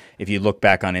now. If you look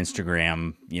back on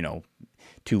Instagram,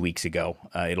 2 weeks ago,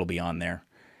 it'll be on there,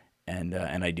 and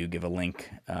I do give a link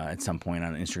at some point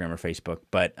on Instagram or Facebook.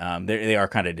 But they are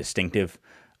kind of distinctive.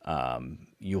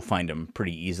 You'll find them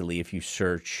pretty easily if you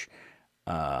search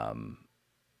 3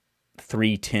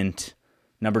 tint.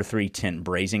 Number 3 tint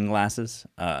brazing glasses.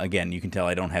 Again, you can tell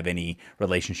I don't have any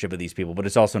relationship with these people, but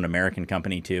it's also an American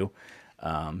company too.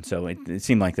 So it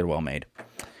seemed like they're well made.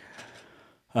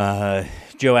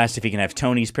 Joe asked if he can have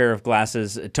Tony's pair of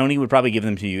glasses. Tony would probably give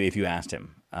them to you if you asked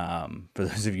him. For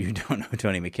those of you who don't know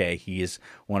Tony McKay, he is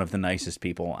one of the nicest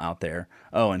people out there.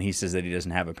 Oh, and he says that he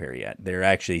doesn't have a pair yet. They're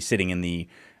actually sitting in the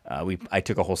I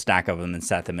took a whole stack of them and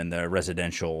sat them in the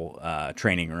residential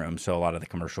training room. So a lot of the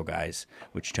commercial guys,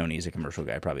 which Tony is a commercial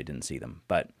guy, probably didn't see them,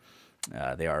 but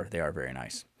they are very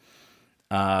nice.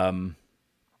 All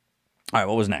right,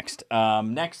 what was next?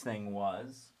 Next thing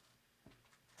was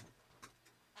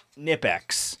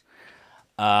Nipex.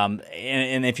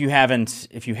 And if you haven't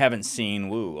seen,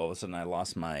 woo, all of a sudden I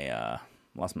lost my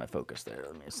focus there.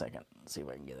 Let me a second. Let's see if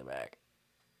I can get it back.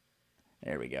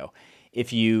 There we go.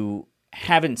 If you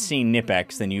haven't seen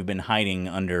Nipex, then you've been hiding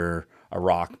under a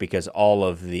rock, because all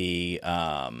the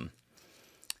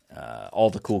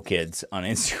cool kids on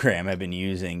Instagram have been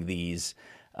using these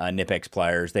Nipex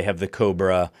pliers. They have the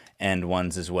Cobra end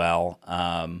ones as well.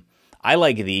 I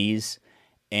like these,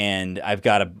 and I've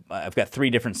got 3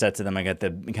 different sets of them. I got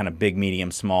the kind of big,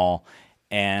 medium, small,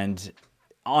 and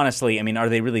honestly, I mean, are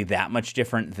they really that much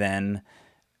different than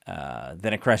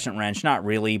a crescent wrench? Not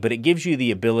really, but it gives you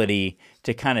the ability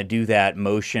to kind of do that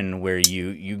motion where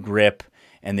you grip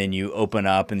and then you open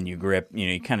up and then you grip.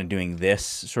 You're kind of doing this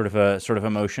sort of a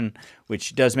motion,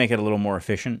 which does make it a little more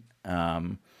efficient.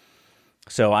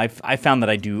 So I found that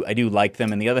I do like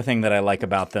them, and the other thing that I like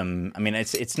about them, I mean,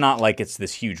 it's not like it's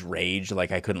this huge rage,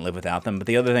 like I couldn't live without them. But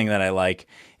the other thing that I like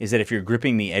is that if you're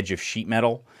gripping the edge of sheet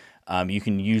metal, you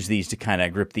can use these to kind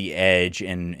of grip the edge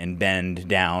and bend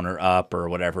down or up or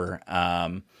whatever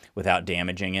without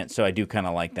damaging it. So I do kind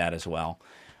of like that as well.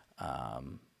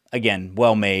 again,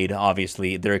 well made.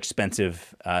 Obviously, they're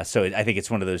expensive, so I think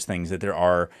it's one of those things that there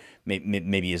are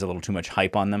maybe is a little too much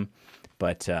hype on them,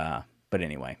 but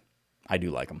anyway, I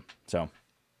do like them. So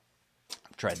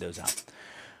I've tried those out.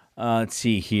 Let's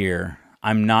see here.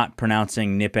 I'm not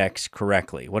pronouncing Knipex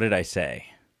correctly. What did I say?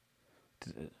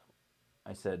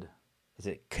 I said, is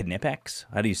it Knipex?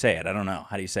 How do you say it? I don't know.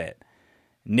 How do you say it?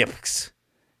 Nipex.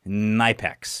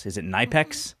 Nipex. Is it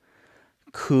Nipex?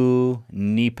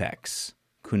 Kunipex.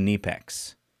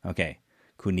 Kunipex. Okay.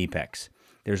 Kunipex.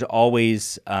 There's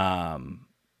always some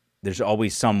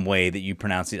way that you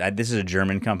pronounce it. This is a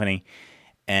German company,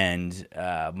 and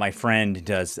my friend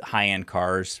does high-end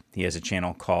cars. He has a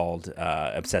channel called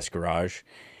Obsessed Garage,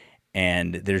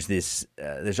 and there's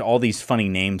all these funny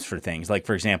names for things. Like,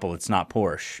 for example, it's not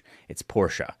Porsche, it's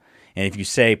Porsche. And if you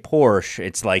say Porsche,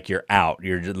 it's like you're out.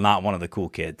 You're not one of the cool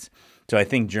kids. So I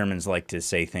think Germans like to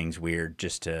say things weird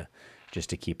just to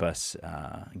keep us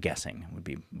guessing.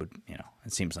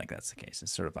 It seems like that's the case.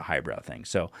 It's sort of a highbrow thing.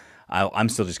 So I'm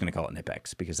still just going to call it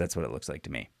Knipex because that's what it looks like to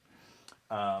me.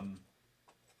 And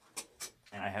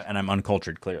I'm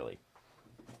uncultured, clearly.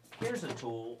 Here's a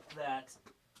tool that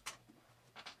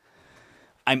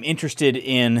I'm interested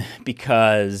in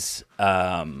because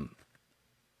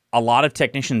a lot of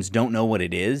technicians don't know what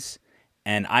it is,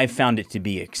 and I've found it to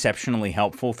be exceptionally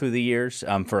helpful through the years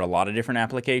for a lot of different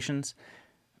applications.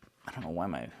 I don't know why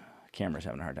my camera's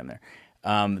having a hard time there.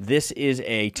 This is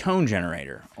a tone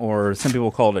generator, or some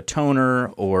people call it a toner,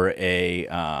 or a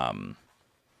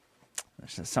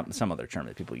some other term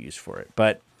that people use for it.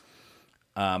 But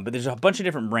there's a bunch of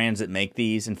different brands that make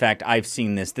these. In fact, I've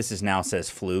seen this. This now says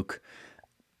Fluke,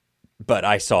 but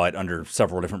I saw it under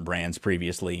several different brands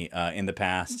previously in the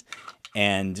past.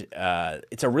 And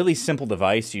it's a really simple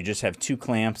device. You just have two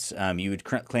clamps. You would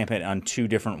clamp it on two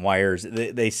different wires.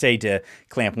 They say to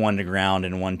clamp one to ground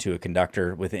and one to a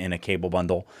conductor within a cable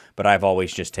bundle, but I've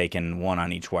always just taken one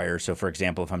on each wire. So, for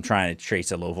example, if I'm trying to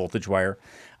trace a low voltage wire,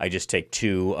 I just take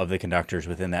two of the conductors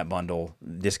within that bundle,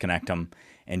 disconnect them,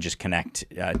 and just connect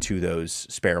to those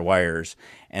spare wires.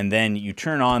 And then you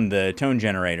turn on the tone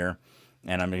generator,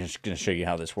 and I'm just going to show you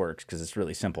how this works because it's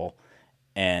really simple.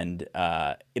 And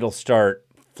it'll start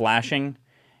flashing,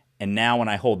 and now when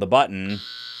I hold the button,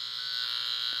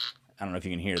 I don't know if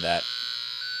you can hear that.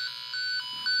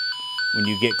 When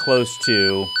you get close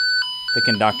to the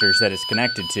conductors that it's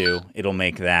connected to, it'll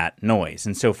make that noise.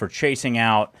 And so for chasing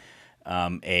out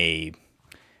a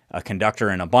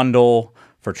conductor in a bundle,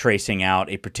 for tracing out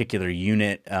a particular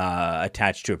unit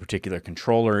attached to a particular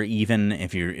controller, even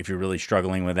if you're really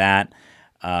struggling with that,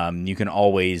 you can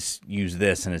always use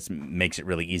this, and it makes it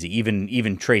really easy.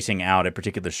 Even tracing out a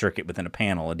particular circuit within a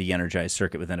panel, a de-energized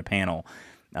circuit within a panel,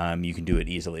 you can do it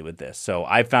easily with this. So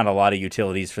I've found a lot of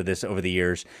utilities for this over the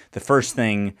years. The first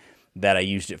thing that I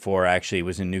used it for actually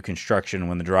was in new construction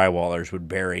when the drywallers would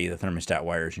bury the thermostat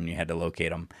wires and you had to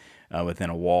locate them within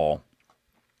a wall.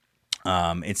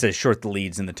 It says short the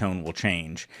leads and the tone will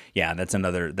change. Yeah, that's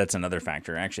another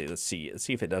factor. Actually, let's see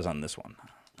if it does on this one.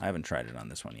 I haven't tried it on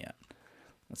this one yet.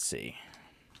 Let's see.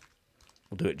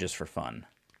 We'll do it just for fun.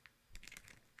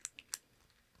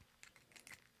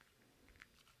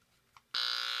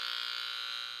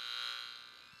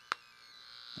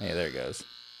 Hey, there it goes.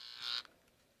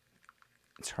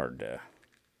 It's hard to...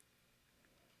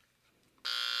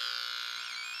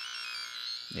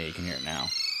 Yeah, you can hear it now.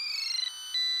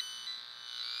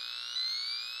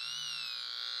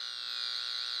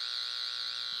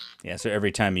 Yeah, so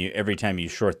every time you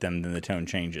short them, then the tone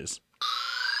changes.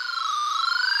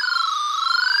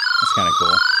 That's kind of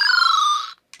cool.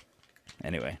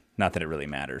 Anyway, not that it really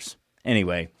matters.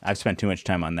 Anyway, I've spent too much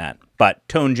time on that. But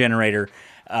tone generator,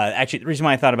 actually, the reason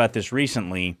why I thought about this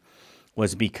recently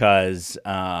was because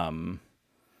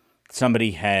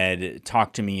somebody had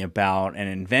talked to me about an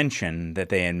invention that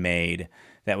they had made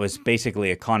that was basically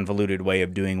a convoluted way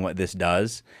of doing what this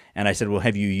does. And I said, well,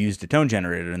 have you used a tone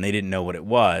generator? And they didn't know what it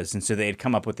was. And so they had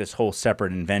come up with this whole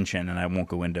separate invention, and I won't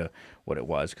go into what it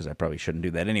was because I probably shouldn't do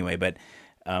that anyway. But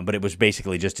it was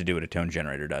basically just to do what a tone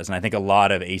generator does. And I think a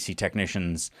lot of AC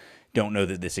technicians don't know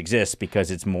that this exists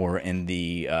because it's more in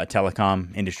the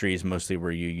telecom industries, mostly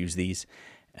where you use these.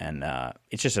 And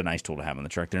it's just a nice tool to have on the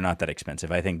truck. They're not that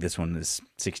expensive. I think this one is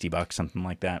 $60, something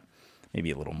like that,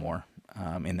 maybe a little more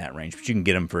in that range. But you can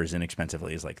get them for as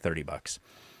inexpensively as like $30,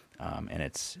 and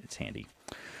it's handy.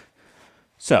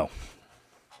 So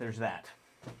there's that.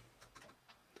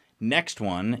 Next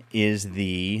one is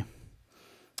the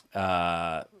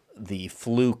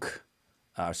Fluke,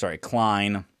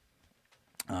 Klein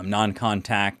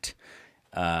non-contact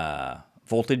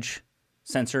voltage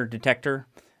sensor detector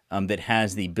that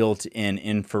has the built-in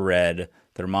infrared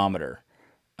thermometer.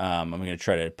 I'm going to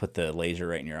try to put the laser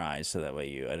right in your eyes so that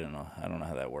way I don't know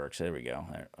how that works. There we go.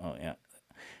 Oh, yeah.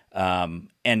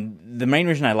 And the main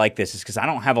reason I like this is because I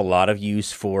don't have a lot of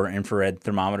use for infrared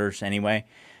thermometers anyway,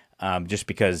 just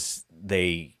because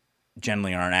they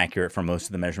generally aren't accurate for most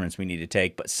of the measurements we need to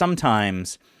take. But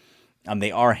sometimes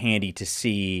they are handy to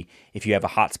see if you have a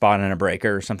hot spot in a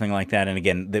breaker or something like that. And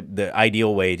again, the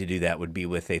ideal way to do that would be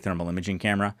with a thermal imaging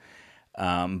camera.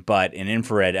 But an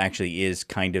infrared actually is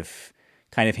kind of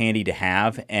handy to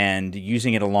have, and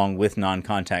using it along with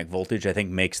non-contact voltage I think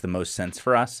makes the most sense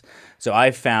for us. So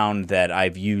I've found that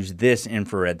I've used this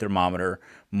infrared thermometer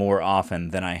more often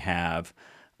than I have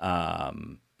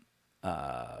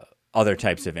other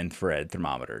types of infrared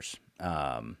thermometers.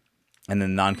 And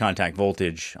then non-contact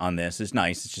voltage on this is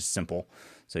nice. It's just simple.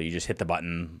 So you just hit the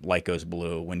button, light goes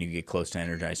blue. When you get close to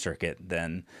energized circuit,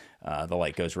 then the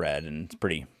light goes red, and it's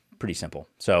pretty simple.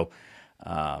 So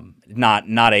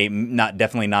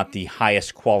definitely not the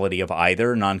highest quality of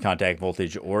either non-contact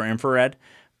voltage or infrared,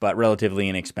 but relatively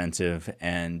inexpensive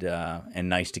and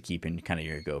nice to keep in kind of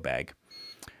your go bag.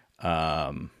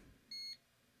 It's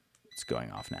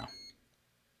going off now.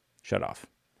 Shut off.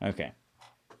 Okay.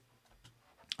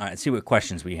 All right, let's see what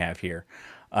questions we have here.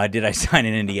 Did I sign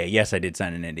an NDA? Yes, I did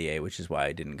sign an NDA, which is why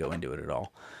I didn't go into it at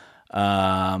all.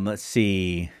 Let's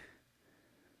see.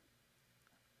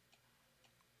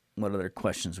 What other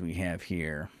questions we have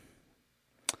here?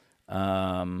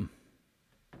 Somebody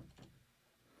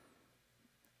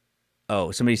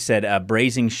said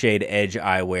Brazing Shade Edge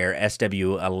Eyewear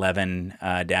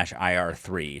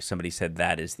SW11-IR3. Somebody said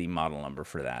that is the model number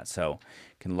for that. So you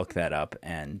can look that up,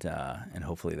 and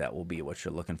hopefully that will be what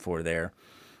you're looking for there.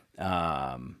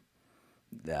 Rocky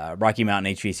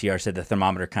Mountain HVACR said the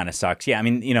thermometer kind of sucks. Yeah, I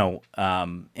mean,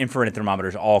 infrared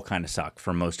thermometers all kind of suck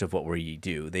for most of what we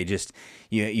do. They just,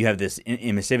 you have this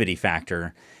emissivity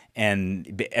factor,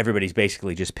 and everybody's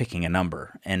basically just picking a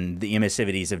number. And the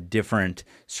emissivities of different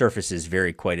surfaces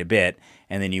vary quite a bit.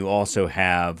 And then you also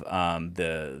have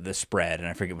the spread, and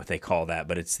I forget what they call that,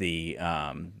 but it's the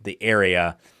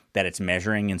area that it's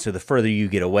measuring. And so the further you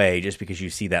get away, just because you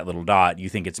see that little dot, you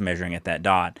think it's measuring at that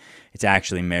dot, it's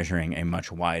actually measuring a much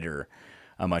wider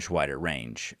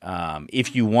range.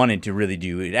 If you wanted to really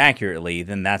do it accurately,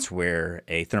 then that's where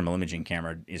a thermal imaging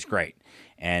camera is great.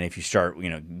 And if you start,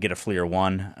 get a FLIR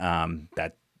 1,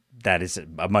 that is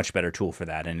a much better tool for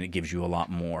that, and it gives you a lot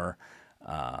more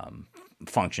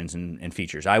functions and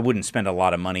features. I wouldn't spend a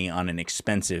lot of money on an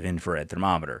expensive infrared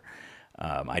thermometer.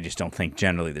 I just don't think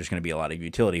generally there's going to be a lot of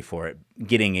utility for it.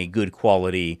 Getting a good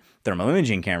quality thermal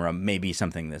imaging camera may be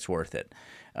something that's worth it,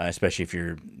 especially if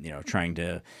you're trying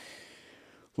to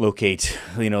locate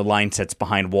line sets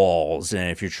behind walls,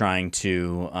 and if you're trying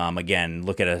to again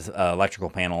look at an electrical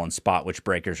panel and spot which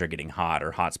breakers are getting hot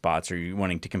or hot spots, or you're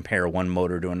wanting to compare one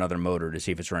motor to another motor to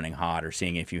see if it's running hot, or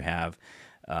seeing if you have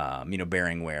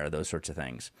bearing wear, those sorts of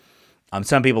things.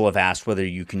 Some people have asked whether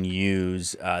you can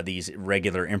use these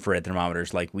regular infrared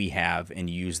thermometers like we have and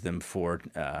use them for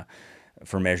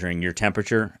measuring your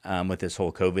temperature with this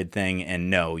whole COVID thing. And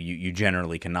no, you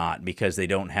generally cannot, because they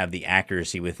don't have the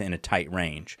accuracy within a tight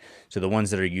range. So the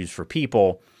ones that are used for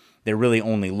people, they're really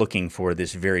only looking for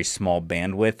this very small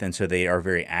bandwidth, and so they are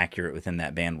very accurate within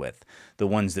that bandwidth. The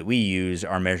ones that we use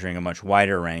are measuring a much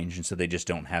wider range, and so they just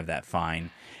don't have that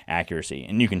fine accuracy.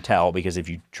 And you can tell, because if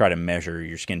you try to measure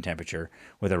your skin temperature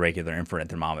with a regular infrared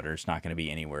thermometer, it's not going to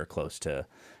be anywhere close to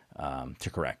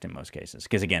correct in most cases.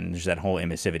 Because again, there's that whole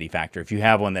emissivity factor. If you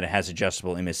have one that has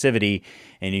adjustable emissivity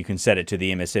and you can set it to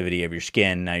the emissivity of your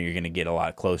skin, now you're going to get a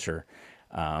lot closer,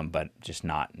 but just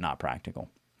not practical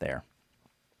there.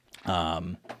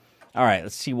 All right,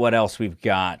 let's see what else we've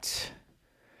got.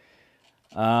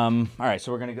 All right,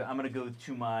 so I'm gonna go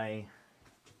to my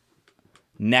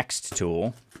next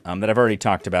tool that I've already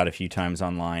talked about a few times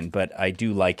online, but I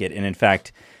do like it. And in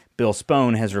fact, Bill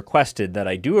Spohn has requested that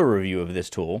I do a review of this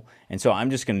tool, and so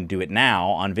I'm just going to do it now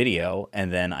on video,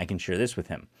 and then I can share this with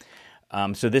him.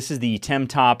 So this is the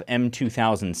Temtop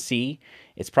M2000C.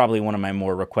 It's probably one of my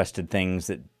more requested things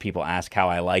that people ask how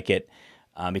I like it,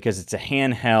 because it's a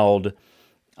handheld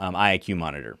IAQ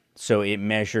monitor. So it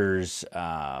measures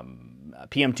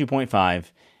PM 2.5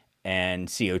 and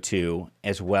CO2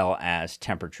 as well as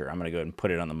temperature. I'm going to go ahead and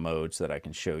put it on the mode so that I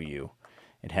can show you.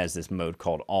 It has this mode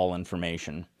called All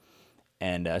Information.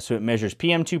 And so it measures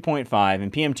PM 2.5,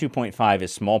 and PM 2.5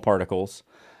 is small particles.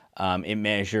 It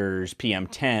measures PM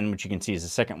 10, which you can see is the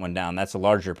second one down. That's the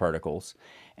larger particles.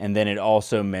 And then it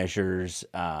also measures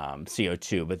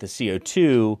CO2. But the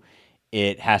CO2,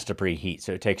 it has to preheat.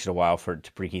 So it takes it a while for it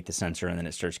to preheat the sensor, and then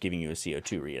it starts giving you a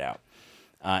CO2 readout.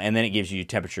 and then it gives you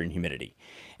temperature and humidity.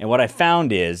 And what I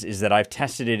found is that I've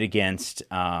tested it against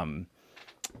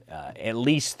at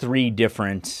least 3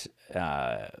 different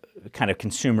kind of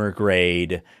consumer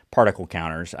grade particle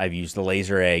counters. I've used the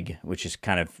Laser Egg, which is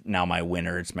kind of now my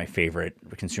winner. It's my favorite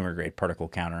consumer grade particle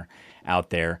counter out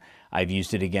there. I've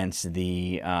used it against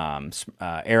the Air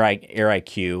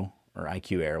IQ, or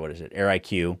IQ Air, what is it? Air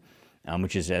IQ,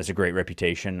 which has a great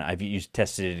reputation. I've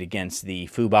tested it against the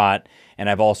Foobot, and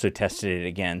I've also tested it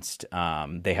against,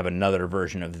 they have another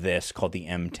version of this called the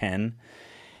M10.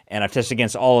 And I've tested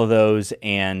against all of those,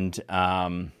 and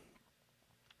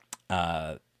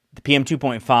the PM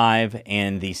 2.5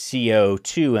 and the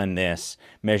CO2 in this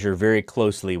measure very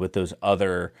closely with those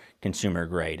other consumer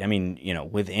grade. I mean, you know,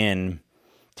 within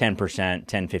 10%,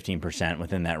 10, 15%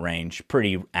 within that range,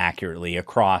 pretty accurately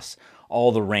across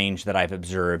all the range that I've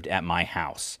observed at my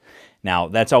house. Now,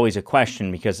 that's always a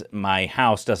question because my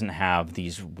house doesn't have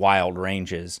these wild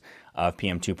ranges of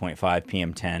PM 2.5,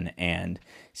 PM10, and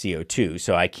CO2.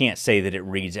 So I can't say that it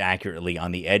reads accurately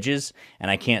on the edges,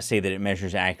 and I can't say that it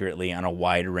measures accurately on a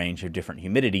wide range of different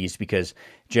humidities because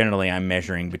generally I'm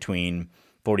measuring between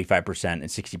 45% and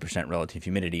 60% relative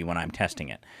humidity when I'm testing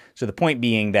it. So the point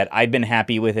being that I've been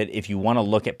happy with it. If you want to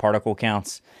look at particle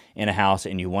counts in a house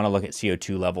and you want to look at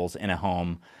CO2 levels in a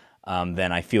home,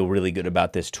 then I feel really good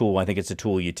about this tool. I think it's a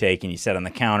tool you take and you set on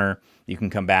the counter. You can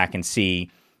come back and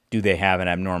see, do they have an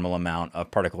abnormal amount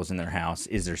of particles in their house?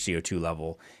 Is their CO2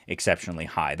 level exceptionally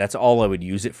high? That's all I would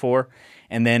use it for.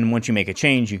 And then once you make a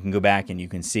change, you can go back and you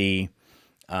can see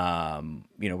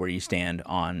where you stand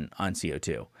on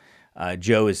CO2.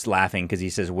 Joe is laughing because he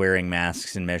says wearing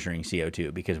masks and measuring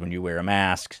CO2, because when you wear a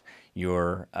mask,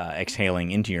 you're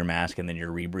exhaling into your mask and then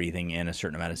you're rebreathing in a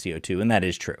certain amount of CO2, and that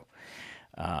is true.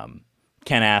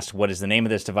 Ken asked, what is the name of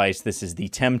this device? This is the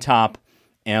TempTop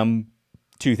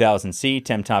M2000C,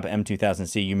 TempTop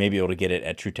M2000C. You may be able to get it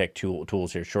at TruTech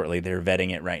Tools here shortly. They're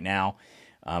vetting it right now.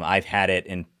 I've had it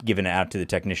and given it out to the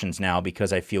technicians now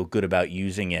because I feel good about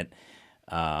using it.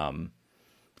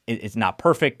 It's not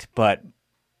perfect, but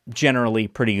generally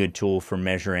pretty good tool for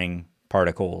measuring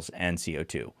particles and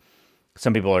CO2.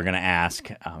 Some people are going to ask,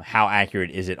 how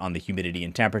accurate is it on the humidity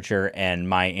and temperature? And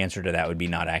my answer to that would be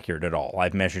not accurate at all.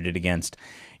 I've measured it against,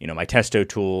 my Testo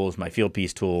tools, my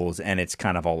Fieldpiece tools, and it's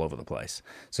kind of all over the place.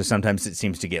 So sometimes it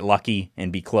seems to get lucky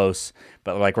and be close,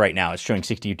 but like right now, it's showing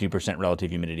 62%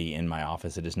 relative humidity in my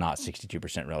office. It is not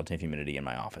 62% relative humidity in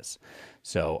my office.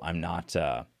 So I'm not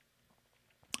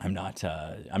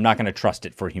going to trust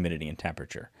it for humidity and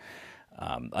temperature.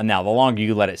 Now, the longer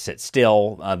you let it sit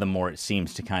still, the more it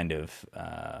seems to kind of,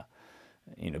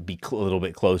 be a little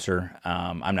bit closer.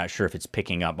 I'm not sure if it's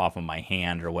picking up off of my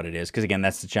hand or what it is, because again,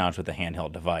 that's the challenge with the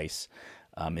handheld device,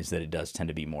 is that it does tend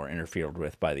to be more interfered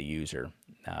with by the user.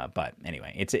 But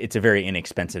anyway, it's a very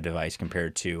inexpensive device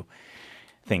compared to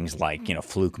things like,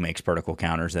 Fluke makes particle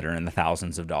counters that are in the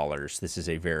thousands of dollars. This is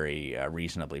a very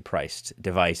reasonably priced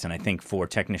device, and I think for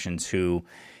technicians who,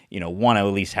 want to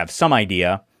at least have some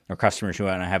idea, or customers who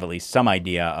want to have at least some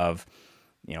idea of,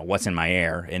 what's in my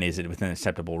air and is it within an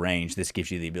acceptable range, this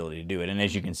gives you the ability to do it. And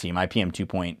as you can see, my PM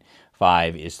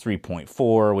 2.5 is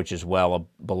 3.4, which is well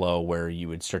below where you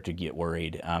would start to get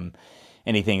worried.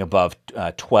 Anything above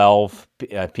 12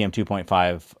 PM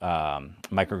 2.5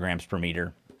 micrograms per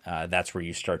meter, that's where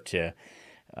you start to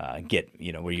get,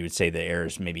 where you would say the air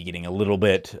is maybe getting a little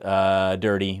bit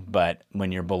dirty, but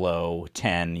when you're below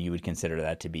 10, you would consider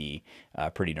that to be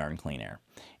pretty darn clean air.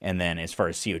 And then as far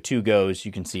as CO2 goes,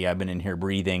 you can see I've been in here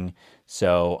breathing,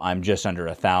 so I'm just under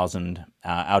 1,000.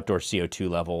 Outdoor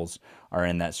CO2 levels are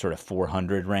in that sort of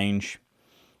 400 range.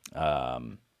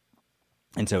 And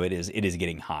so it is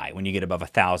getting high. When you get above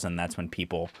 1,000, that's when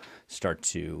people start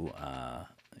to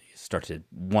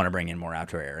want to bring in more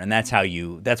outdoor air. And that's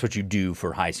what you do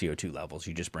for high CO2 levels.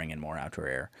 You just bring in more outdoor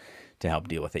air to help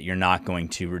deal with it. You're not going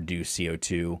to reduce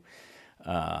CO2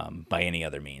 by any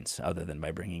other means other than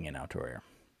by bringing in outdoor air.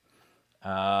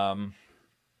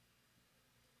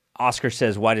 Oscar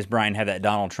says, why does Brian have that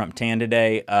Donald Trump tan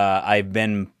today? I've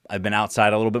been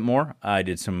outside a little bit more. I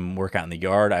did some work out in the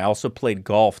yard. I also played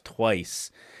golf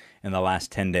twice in the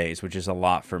last 10 days, which is a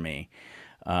lot for me.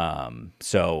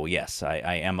 So yes, I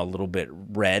am a little bit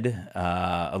red,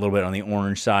 a little bit on the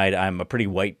orange side. I'm a pretty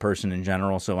white person in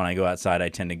general, so when I go outside, I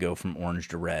tend to go from orange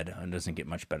to red. It doesn't get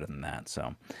much better than that.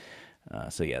 So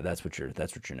yeah, that's what you're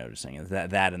noticing, is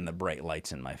that and the bright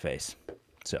lights in my face.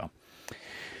 So,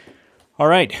 all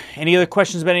right. Any other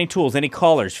questions about any tools? Any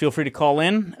callers? Feel free to call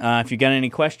in if you got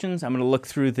any questions. I'm going to look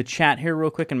through the chat here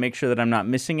real quick and make sure that I'm not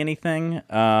missing anything.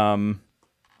 And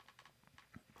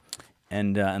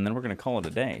then we're going to call it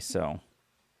a day. So,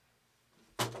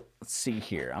 let's see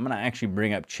here. I'm going to actually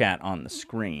bring up chat on the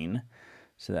screen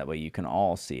so that way you can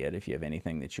all see it if you have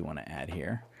anything that you want to add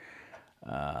here.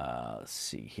 Let's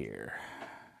see here.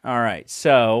 All right,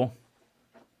 so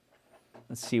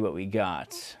let's see what we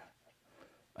got.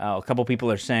 A couple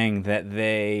people are saying that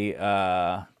they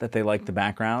like the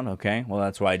background. Okay, well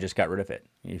that's why I just got rid of it.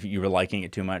 If you were liking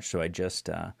it too much, so I just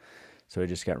got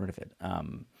rid of it.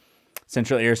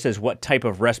 Central Air says, what type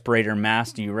of respirator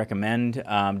mask do you recommend?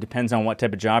 Depends on what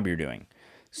type of job you're doing.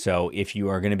 So if you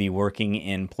are going to be working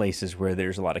in places where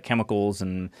there's a lot of chemicals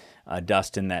and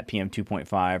dust in that PM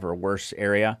 2.5 or worse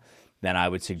area, then I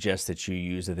would suggest that you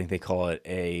use, I think they call it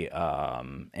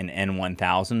an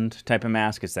N1000 type of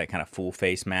mask. It's that kind of full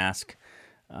face mask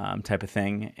type of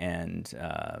thing, and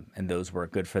those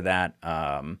work good for that.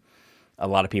 A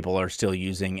lot of people are still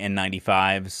using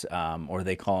N95s, or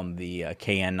they call them the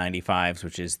KN95s,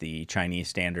 which is the Chinese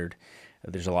standard.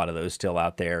 There's a lot of those still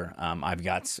out there. I've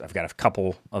got a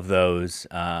couple of those,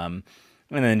 and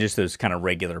then just those kind of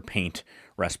regular paint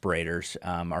respirators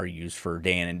are used for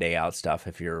day in and day out stuff.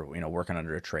 If you're working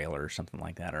under a trailer or something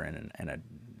like that, or in a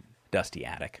dusty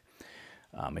attic.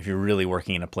 If you're really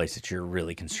working in a place that you're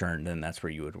really concerned, then that's where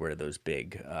you would wear those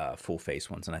big full face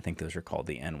ones, and I think those are called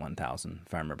the N1000,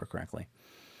 if I remember correctly.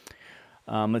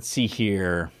 Let's see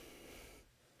here.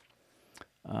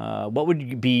 What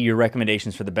would be your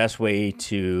recommendations for the best way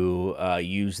to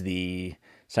use the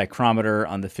psychrometer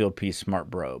on the Fieldpiece Smart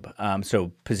Probe?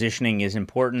 So positioning is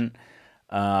important.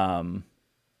 Let's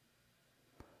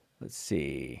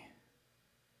see.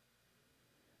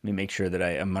 Let me make sure that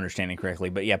I am understanding correctly.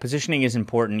 But yeah, positioning is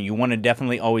important. You want to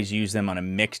definitely always use them on a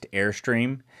mixed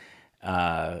airstream.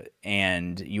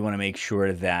 And you want to make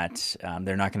sure that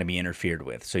they're not going to be interfered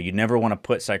with. So you never want to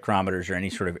put psychrometers or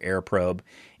any sort of air probe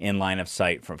in line of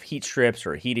sight from heat strips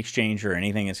or a heat exchanger or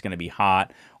anything that's going to be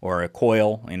hot, or a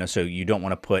coil. So you don't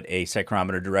want to put a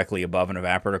psychrometer directly above an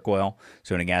evaporator coil.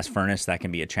 So in a gas furnace, that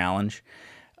can be a challenge.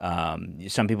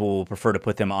 Some people will prefer to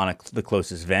put them on the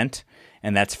closest vent,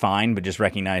 and that's fine, but just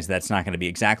recognize that's not going to be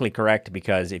exactly correct,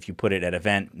 because if you put it at a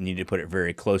vent, you need to put it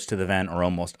very close to the vent or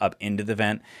almost up into the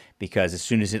vent, because as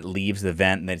soon as it leaves the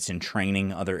vent, that's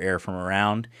entraining other air from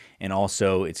around, and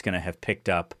also it's going to have picked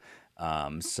up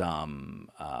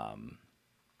some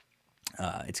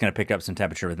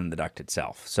temperature within the duct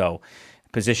itself. So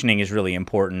positioning is really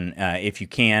important. If you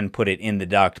can, put it in the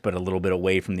duct, but a little bit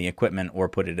away from the equipment, or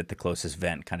put it at the closest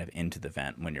vent, kind of into the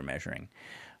vent when you're measuring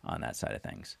on that side of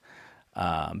things.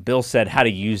 Bill said how to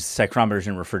use psychrometers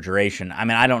in refrigeration. I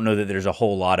mean, I don't know that there's a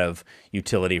whole lot of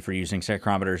utility for using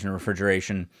psychrometers in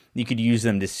refrigeration. You could use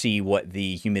them to see what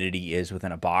the humidity is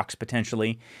within a box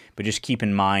potentially, but just keep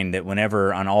in mind that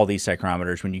whenever on all these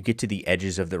psychrometers, when you get to the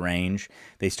edges of the range,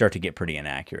 they start to get pretty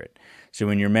inaccurate. So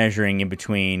when you're measuring in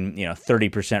between,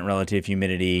 30% relative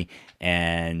humidity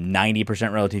and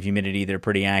 90% relative humidity, they're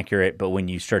pretty accurate. But when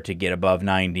you start to get above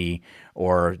 90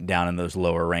 or down in those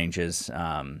lower ranges,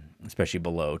 especially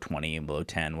below 20 and below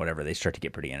 10, whatever, they start to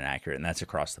get pretty inaccurate. And that's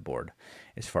across the board,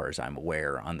 as far as I'm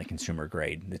aware, on the consumer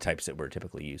grade, the types that we're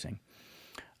typically using.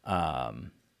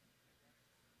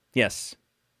 Yes.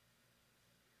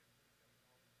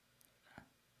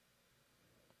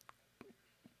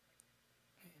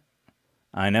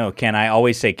 I know, Ken. I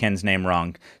always say Ken's name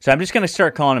wrong. So I'm just going to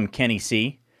start calling him Kenny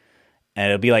C. And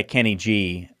it'll be like Kenny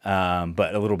G,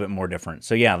 but a little bit more different.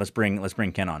 So yeah, let's bring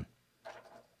Ken on.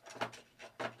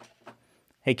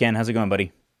 Hey, Ken. How's it going,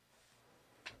 buddy?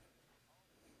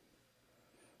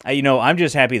 I'm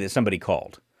just happy that somebody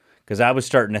called, because I was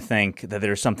starting to think that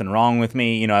there's something wrong with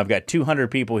me. I've got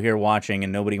 200 people here watching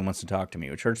and nobody wants to talk to me,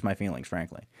 which hurts my feelings,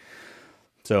 frankly.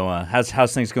 So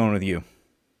how's things going with you?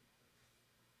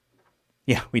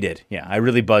 Yeah, we did. Yeah, I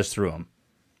really buzzed through them.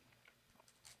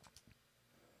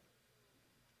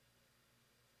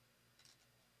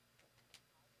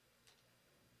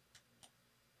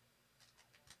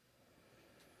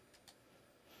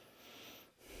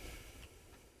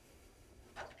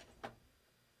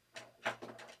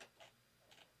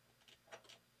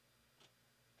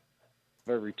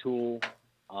 Every tool.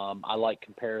 I like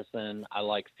comparison. I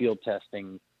like field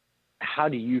testing. How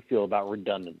do you feel about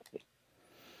redundancy?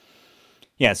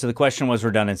 Yeah, so the question was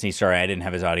redundancy. Sorry, I didn't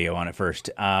have his audio on at first.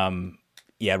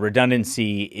 Yeah,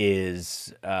 redundancy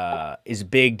is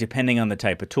big depending on the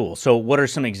type of tool. So what are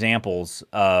some examples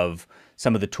of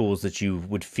some of the tools that you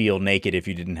would feel naked if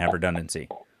you didn't have redundancy?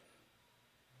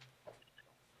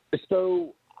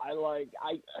 So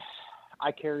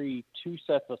I carry two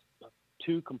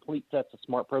complete sets of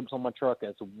smart probes on my truck,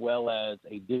 as well as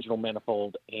a digital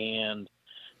manifold, and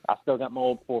I still got my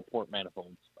old 4-port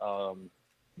manifolds,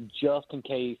 just in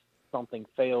case something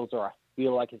fails or I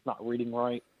feel like it's not reading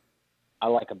right. I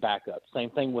like a backup. Same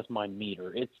thing with my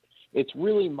meter. It's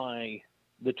really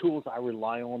the tools I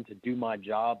rely on to do my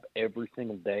job every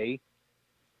single day.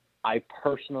 I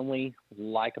personally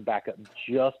like a backup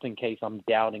just in case I'm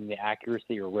doubting the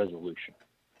accuracy or resolution.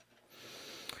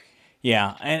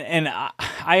 Yeah, and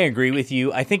I agree with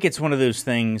you. I think it's one of those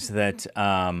things that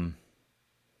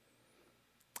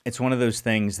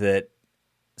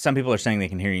some people are saying they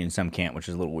can hear you and some can't, which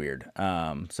is a little weird.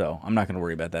 So I'm not going to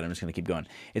worry about that. I'm just going to keep going.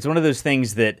 It's one of those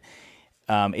things that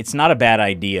it's not a bad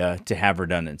idea to have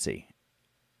redundancy.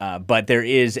 But there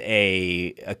is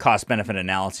a cost-benefit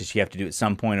analysis you have to do at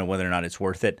some point on whether or not it's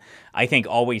worth it. I think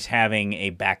always having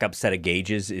a backup set of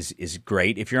gauges is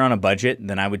great. If you're on a budget,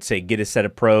 then I would say get a set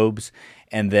of probes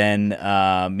and then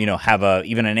have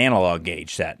even an analog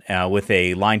gauge set with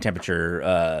a line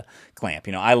temperature clamp.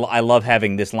 I love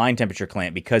having this line temperature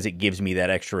clamp because it gives me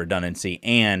that extra redundancy,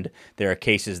 and there are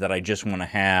cases that I just want to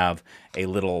have a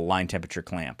little line temperature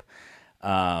clamp.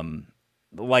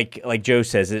 Like Joe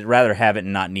says, I'd rather have it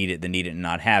and not need it than need it and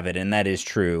not have it, and that is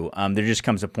true. There just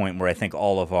comes a point where I think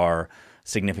all of our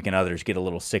significant others get a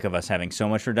little sick of us having so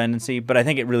much redundancy, but I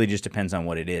think it really just depends on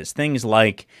what it is. Things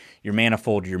like your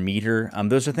manifold, your meter,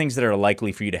 those are things that are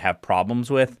likely for you to have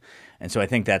problems with, and so I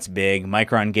think that's big.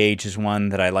 Micron gauge is one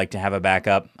that I like to have a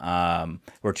backup,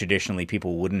 where traditionally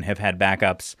people wouldn't have had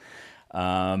backups.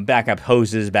 Backup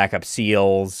hoses, backup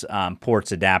seals,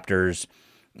 ports, adapters,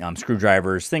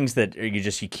 screwdrivers, things that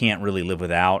you can't really live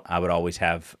without. I would always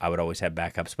have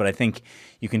backups, but I think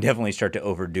you can definitely start to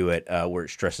overdo it where it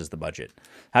stresses the budget.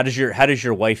 How does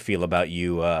your wife feel about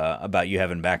you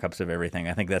having backups of everything?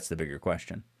 I think that's the bigger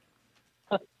question.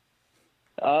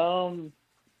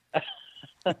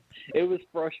 It was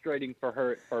frustrating for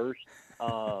her at first.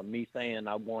 Me saying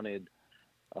I wanted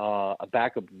a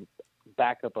backup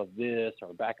of this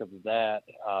or a backup of that.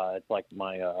 It's like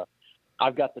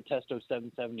I've got the Testo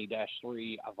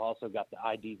 770-3. I've also got the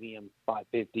IDVM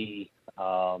 550.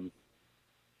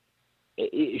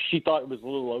 She thought it was a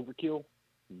little overkill,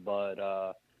 but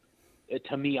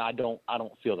to me, I don't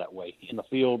feel that way in the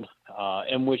field.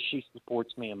 And which she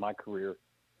supports me in my career.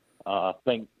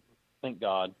 Thank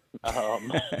God,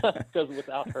 because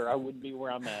without her, I wouldn't be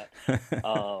where I'm at.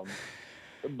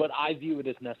 But I view it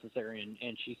as necessary,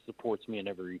 and she supports me in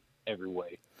every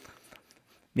way.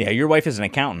 Yeah, your wife is an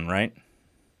accountant, right?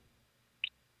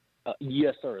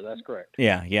 Yes, sir. That's correct.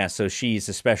 Yeah. So she's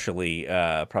especially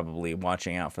probably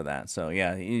watching out for that. So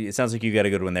yeah, it sounds like you got a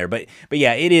good one there. But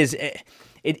yeah, it is.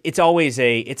 It's always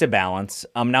a balance.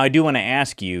 Now I do want to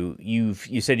ask you. You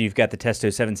said you've got the Testo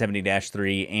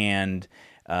 770-3 and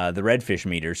the Redfish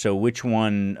meter. So which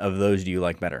one of those do you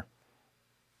like better?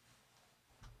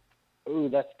 Ooh,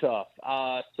 that's tough.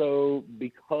 So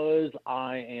because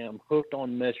I am hooked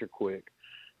on Measure Quick,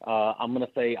 I'm going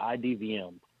to say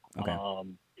IDVM. Okay.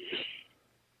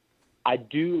 I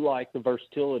do like the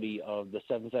versatility of the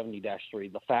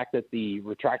 770-3. The fact that the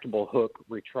retractable hook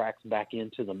retracts back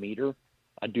into the meter,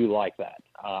 I do like that.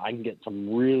 I can get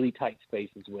some really tight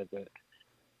spaces with it.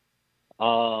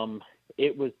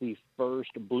 It was the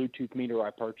first Bluetooth meter I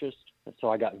purchased,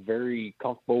 so I got very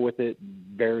comfortable with it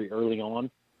very early on.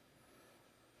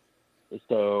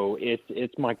 So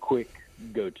it's my quick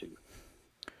go-to.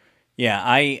 Yeah,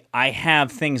 I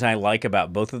have things I like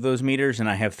about both of those meters, and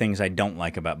I have things I don't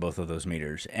like about both of those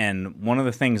meters. And one of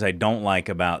the things I don't like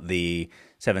about the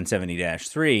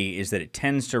 770-3 is that it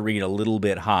tends to read a little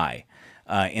bit high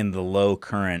in the low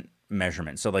current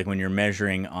measurement. So like when you're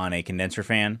measuring on a condenser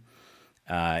fan,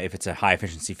 if it's a high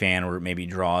efficiency fan or it maybe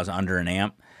draws under an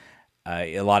amp,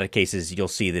 a lot of cases you'll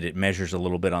see that it measures a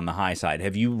little bit on the high side.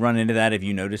 Have you run into that? Have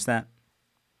you noticed that?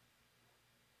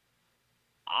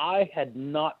 I had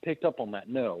not picked up on that,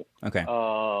 no. Okay.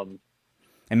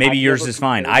 And maybe yours is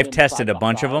fine. I've tested a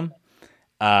bunch of them,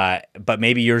 but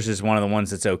maybe yours is one of the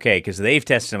ones that's okay because they've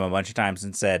tested them a bunch of times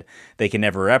and said they can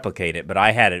never replicate it. But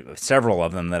I had several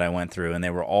of them that I went through, and they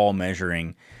were all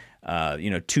measuring,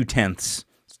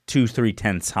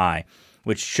 2/3 high,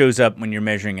 which shows up when you're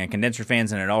measuring on condenser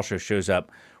fans, and it also shows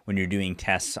up when you're doing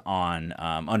tests on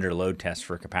under load tests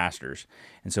for capacitors.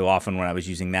 And so often when I was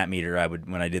using that meter,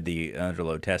 when I did the under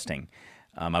load testing,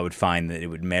 I would find that it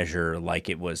would measure like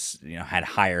it was, had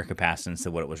higher capacitance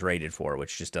than what it was rated for,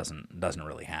 which just doesn't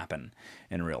really happen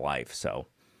in real life. So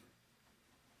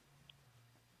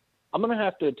I'm going to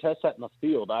have to test that in the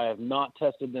field. I have not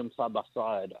tested them side by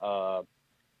side.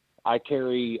 I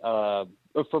carry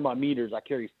for my meters, I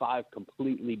carry 5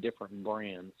 completely different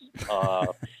brands.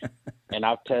 And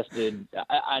I've tested,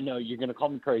 I know you're going to call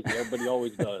me crazy. Everybody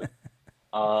always does.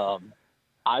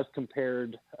 I've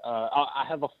compared I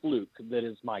have a Fluke that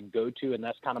is my go-to, and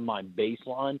that's kind of my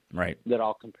baseline Right. that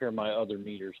I'll compare my other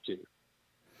meters to.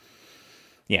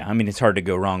 Yeah, I mean, it's hard to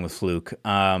go wrong with Fluke.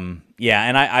 Yeah,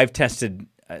 and I've tested,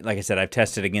 like I said, I've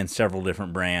tested against several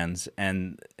different brands,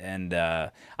 and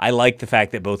I like the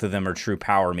fact that both of them are true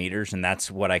power meters, and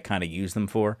that's what I kind of use them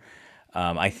for.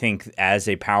 I think as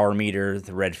a power meter,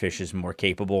 the Redfish is more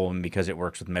capable, and because it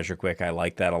works with Measure Quick, I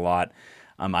like that a lot.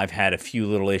 I've had a few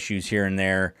little issues here and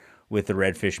there with the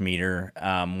Redfish meter,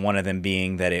 one of them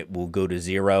being that it will go to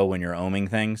 0 when you're ohming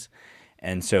things.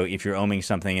 And so if you're ohming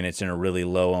something and it's in a really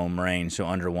low ohm range, so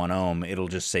under 1 ohm, it'll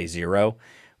just say 0,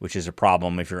 which is a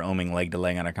problem if you're ohming leg to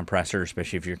leg on a compressor,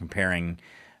 especially if you're comparing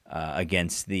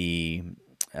against the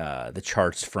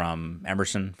charts from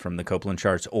Emerson, from the Copeland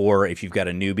charts, or if you've got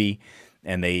a newbie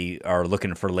and they are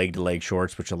looking for leg to leg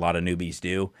shorts, which a lot of newbies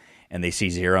do, and they see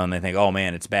 0 and they think, oh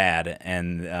man, it's bad.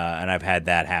 And I've had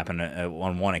that happen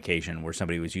on one occasion where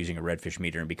somebody was using a Redfish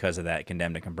meter and because of that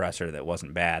condemned a compressor that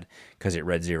wasn't bad because it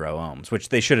read 0 ohms, which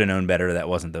they should have known better. That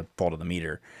wasn't the fault of the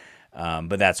meter.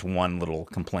 But that's one little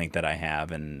complaint that I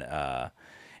have.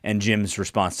 And Jim's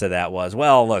response to that was,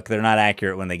 well, look, they're not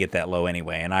accurate when they get that low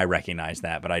anyway. And I recognize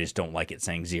that, but I just don't like it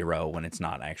saying 0 when it's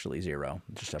not actually 0.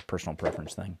 It's just a personal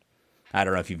preference thing. I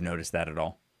don't know if you've noticed that at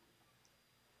all.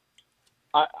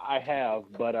 I have,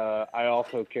 but I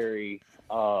also carry.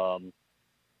 I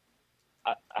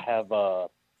have trying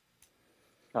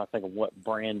to think of what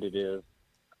brand it is.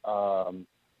 My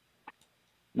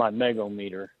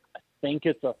Megometer. I think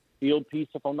it's a field piece,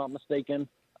 if I'm not mistaken.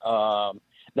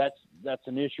 That's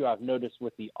an issue I've noticed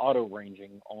with the auto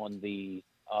ranging on the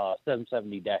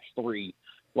 770-3. A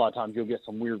lot of times you'll get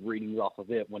some weird readings off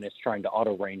of it when it's trying to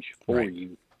auto range for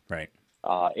you. Right.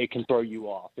 It can throw you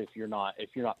off if you're not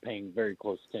paying very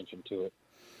close attention to it.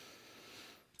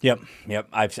 Yep.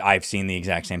 I've seen the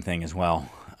exact same thing as well.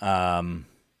 Well,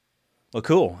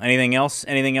 cool. Anything else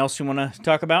you want to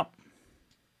talk about?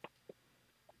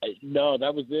 No,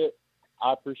 that was it.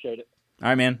 I appreciate it. All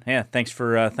right, man. Yeah, thanks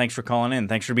for calling in.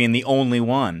 Thanks for being the only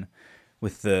one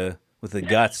with the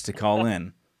guts to call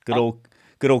in. Good old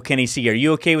Kenny C. Are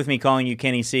you okay with me calling you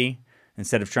Kenny C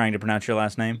instead of trying to pronounce your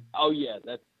last name? Oh yeah,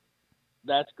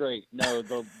 that's great. No,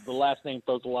 the last name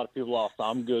throws a lot of people off, so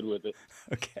I'm good with it.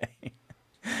 Okay.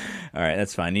 All right,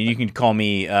 that's fine. And you can call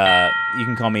me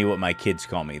what my kids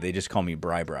call me. They just call me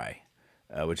Bri Bri,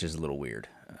 which is a little weird.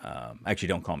 Actually,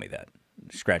 don't call me that.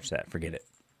 Scratch that. Forget it.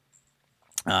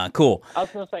 Cool. I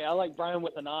was gonna say I like Brian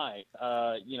with an I.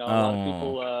 A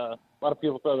lot of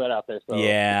people throw that out there. So.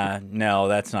 Yeah, no,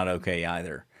 that's not okay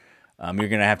either. You're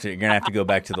gonna have to go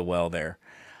back to the well there.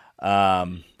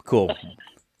 Cool.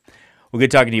 Well, good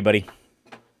talking to you, buddy.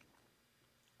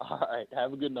 All right.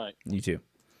 Have a good night. You too.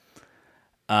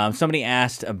 Somebody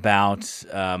asked about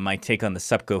my take on the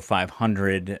Supco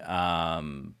 500,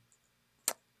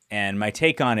 and my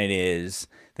take on it is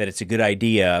that it's a good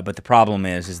idea, but the problem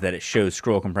is that it shows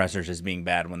scroll compressors as being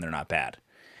bad when they're not bad,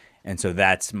 and so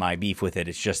that's my beef with it.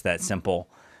 It's just that simple.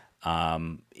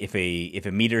 If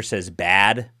a meter says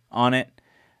bad on it,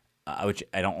 which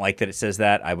I don't like that it says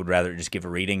that, I would rather just give a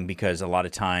reading, because a lot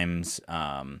of times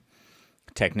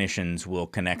technicians will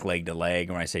connect leg to leg.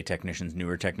 When I say technicians,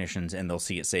 newer technicians, and they'll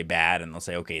see it say bad, and they'll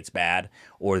say, okay, it's bad,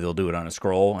 or they'll do it on a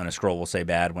scroll, and a scroll will say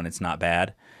bad when it's not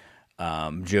bad.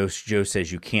 Joe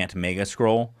says you can't mega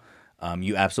scroll.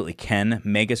 You absolutely can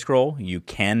mega scroll. You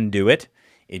can do it.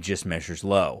 It just measures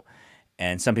low.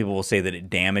 And some people will say that it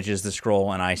damages the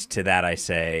scroll, and I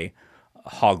say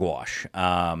hogwash.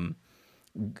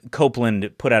 Copeland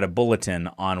put out a bulletin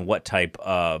on what type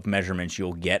of measurements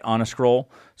you'll get on a scroll.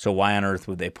 So why on earth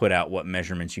would they put out what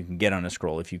measurements you can get on a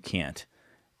scroll if you can't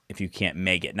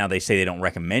meg it? Now, they say they don't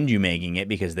recommend you megging it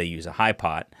because they use a high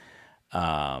pot.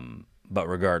 But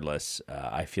regardless,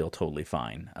 I feel totally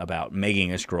fine about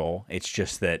megging a scroll. It's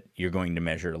just that you're going to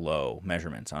measure low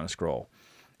measurements on a scroll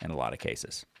in a lot of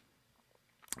cases.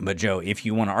 But Joe, if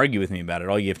you want to argue with me about it,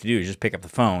 all you have to do is just pick up the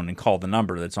phone and call the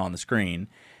number that's on the screen.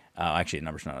 Actually, the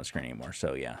number's not on the screen anymore.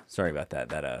 So yeah, sorry about that.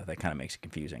 That kind of makes it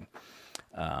confusing.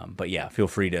 But yeah, feel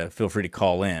free to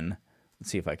call in.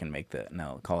 Let's see if I can make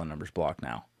no, call-in number's blocked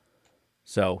now.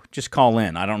 So just call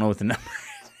in. I don't know what the number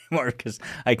is anymore because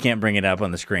I can't bring it up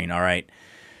on the screen. All right.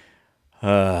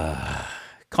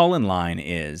 Call-in line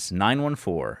is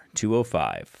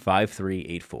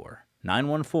 914-205-5384.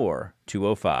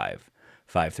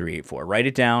 914-205-5384. Write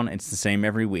it down. It's the same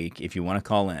every week. If you want to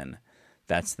call in,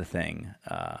 that's the thing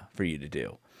for you to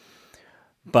do.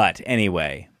 But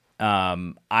anyway,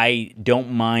 I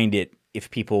don't mind it if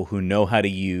people who know how to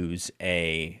use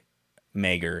a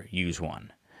megger use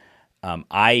one.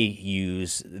 I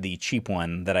use the cheap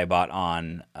one that I bought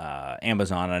on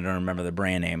Amazon. I don't remember the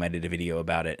brand name. I did a video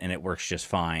about it, and it works just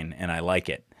fine, and I like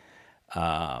it.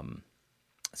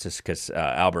 It's just because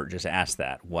Albert just asked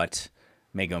that, what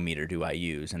megometer do I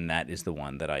use? And that is the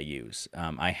one that I use.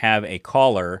 I have a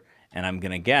caller, and I'm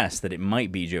going to guess that it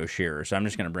might be Joe Shearer, so I'm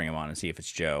just going to bring him on and see if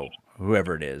it's Joe.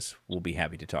 Whoever it is, we'll be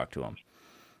happy to talk to him.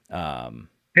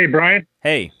 Hey, Brian.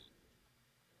 Hey.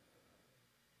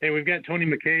 Hey, we've got Tony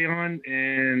McKay on,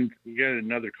 and we got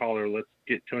another caller. Let's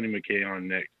get Tony McKay on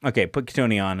next. Okay, put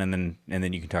Tony on, and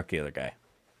then you can talk to the other guy.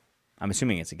 I'm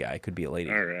assuming it's a guy. It could be a lady.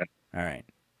 All right. All right.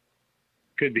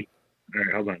 Could be. All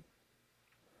right, hold on.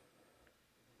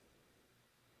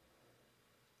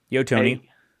 Yo, Tony. Hey.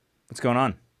 What's going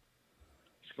on?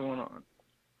 What's going on?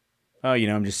 Oh,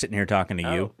 I'm just sitting here talking to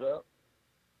you.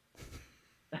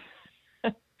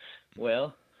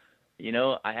 Well,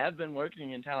 I have been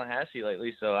working in Tallahassee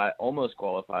lately, so I almost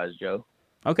qualify as Joe.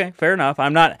 Okay, fair enough.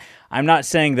 I'm not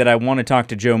saying that I want to talk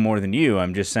to Joe more than you.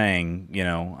 I'm just saying,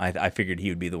 I figured he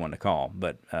would be the one to call.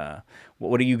 But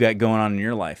what do you got going on in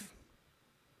your life?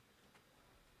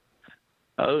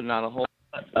 Oh, not a whole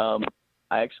lot.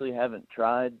 I actually haven't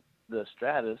tried the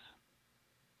Stratus,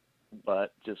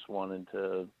 but just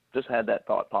had that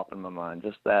thought pop in my mind,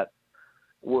 just that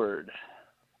word,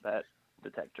 that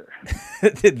detector.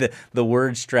 the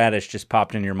word Stratus just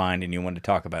popped in your mind, and you wanted to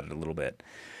talk about it a little bit.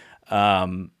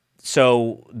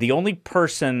 So the only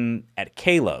person at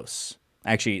Kalos,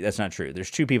 actually, that's not true. There's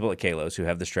two people at Kalos who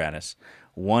have the Stratus.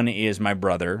 One is my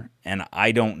brother, and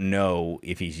I don't know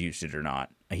if he's used it or not.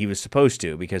 He was supposed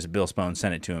to because Bill Spone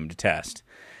sent it to him to test,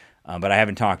 but I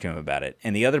haven't talked to him about it.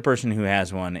 And the other person who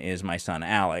has one is my son,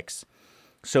 Alex.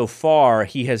 So far,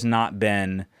 he has not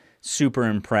been super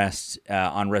impressed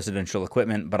on residential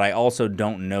equipment, but I also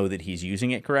don't know that he's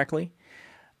using it correctly.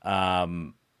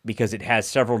 Because it has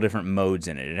several different modes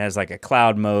in it. It has like a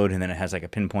cloud mode, and then it has like a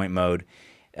pinpoint mode.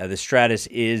 The Stratus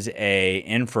is a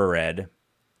infrared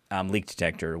leak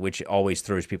detector, which always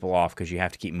throws people off because you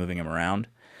have to keep moving them around.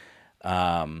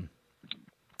 And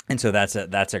so that's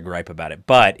a gripe about it.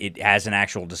 But it has an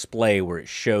actual display where it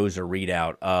shows a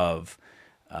readout of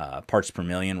parts per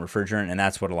million refrigerant, and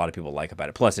that's what a lot of people like about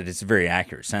it. Plus, it's a very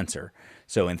accurate sensor.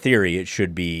 So in theory, it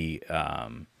should be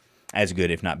as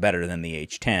good, if not better, than the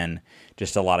H10.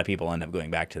 Just a lot of people end up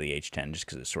going back to the H10 just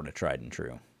because it's sort of tried and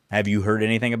true. Have you heard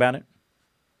anything about it?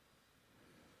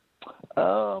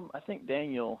 I think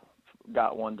Daniel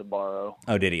got one to borrow.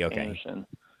 Oh, did he? Okay. Anderson.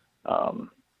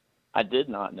 I did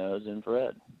not know it was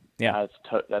infrared. Yeah.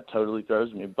 That totally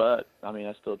throws me, but,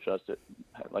 I still trust it.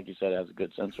 Like you said, it has a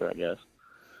good sensor, I guess.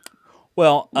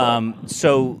 Well,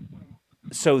 so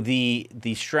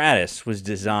the Stratus was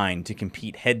designed to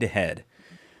compete head-to-head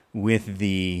with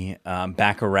the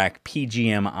Bacharach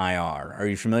PGM-IR. Are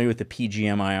you familiar with the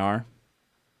PGM-IR?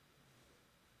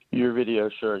 Your video,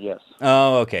 sure, yes.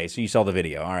 Oh, okay. So you saw the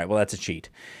video. All right. Well, that's a cheat.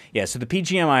 Yeah. So the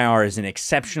PGM-IR is an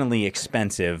exceptionally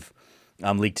expensive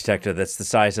leak detector that's the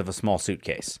size of a small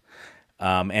suitcase.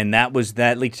 And that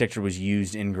leak detector was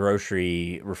used in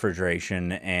grocery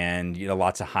refrigeration and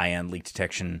lots of high-end leak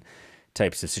detection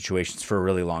types of situations for a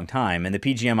really long time. And the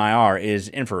PGM-IR is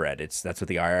infrared. That's what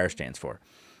the IR stands for.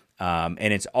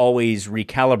 And it's always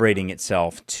recalibrating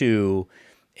itself to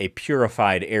a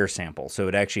purified air sample. So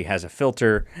it actually has a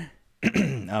filter,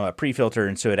 a pre-filter,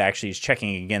 and so it actually is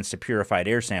checking against a purified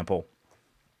air sample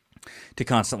to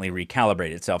constantly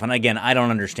recalibrate itself. And again, I don't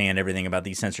understand everything about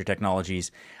these sensor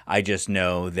technologies. I just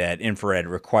know that infrared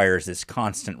requires this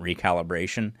constant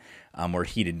recalibration, where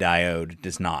heated diode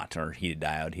does not, or heated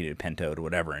diode, heated pentode, or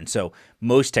whatever. And so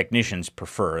most technicians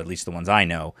prefer, at least the ones I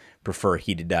know, prefer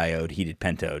heated diode, heated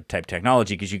pentode type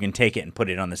technology because you can take it and put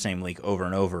it on the same leak over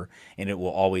and over, and it will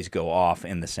always go off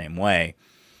in the same way.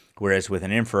 Whereas with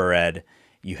an infrared,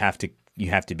 you have to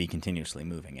be continuously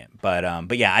moving it. But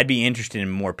yeah, I'd be interested in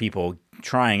more people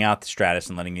trying out the Stratus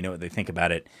and letting me know what they think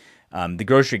about it. The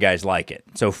grocery guys like it.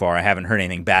 So far, I haven't heard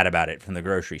anything bad about it from the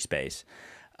grocery space.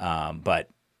 But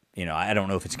I don't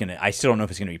know if I still don't know if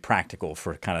it's gonna be practical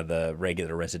for kind of the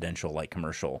regular residential, like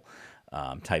commercial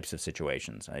types of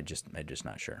situations. I'm just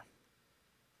not sure.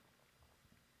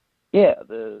 Yeah,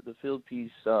 the field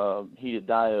piece heated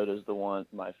diode is the one,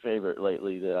 my favorite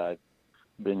lately that I've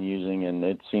been using, and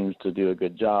it seems to do a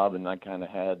good job. And I kind of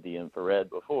had the infrared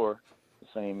before, the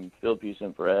same field piece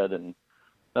infrared, and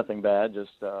nothing bad.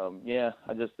 Just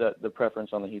the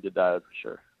preference on the heated diode for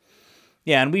sure.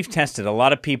 Yeah, and we've tested a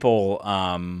lot of people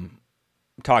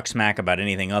talk smack about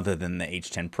anything other than the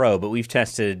H10 Pro, but we've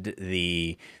tested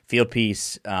the field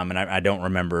piece, and I don't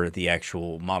remember the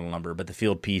actual model number, but the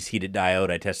field piece heated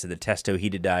diode. I tested the Testo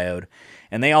heated diode,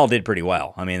 and they all did pretty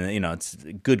well. I mean, it's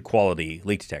good quality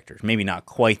leak detectors. Maybe not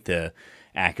quite the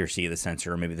accuracy of the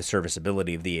sensor or maybe the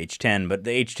serviceability of the H10, but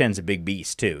the H10's a big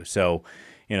beast too. So,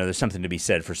 there's something to be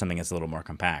said for something that's a little more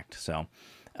compact. So,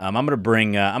 I'm gonna go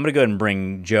ahead and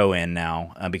bring Joe in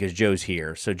now because Joe's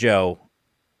here. So, Joe,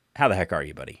 how the heck are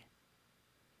you, buddy?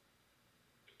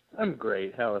 I'm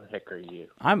great. How the heck are you?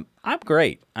 I'm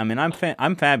great. I mean, I'm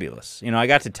fabulous. I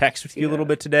got to text with you a little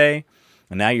bit today,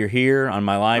 and now you're here on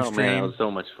my live stream. Man, it was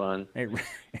so much fun. It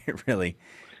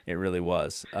really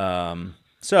was.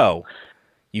 So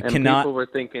you and cannot. People were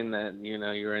thinking that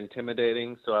you're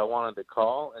intimidating, so I wanted to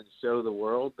call and show the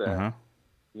world that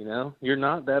you're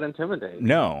not that intimidating.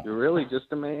 No, you're really just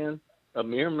a man, a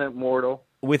mere mortal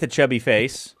with a chubby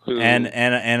face, and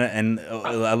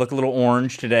I look a little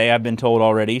orange today. I've been told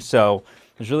already, so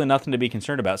there's really nothing to be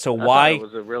concerned about. So why? It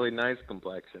was a really nice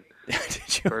complexion.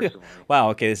 Did you? Personally. Wow.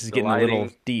 Okay, this is getting lighting, a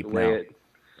little deep now.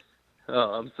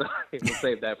 Oh, I'm sorry. We'll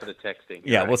save that for the texting.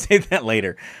 Yeah, we'll save that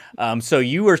later. So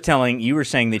you were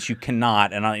saying that you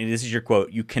cannot, and this is your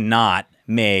quote, you cannot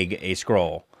meg a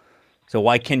scroll. So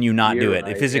why can you not do it?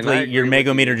 Right. Physically, your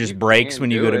megometer just breaks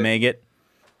when you go to meg it?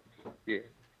 Yeah,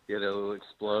 it'll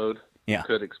explode. Yeah. It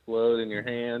could explode in your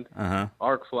hand. Uh-huh.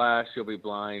 Arc flash, you'll be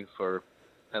blind for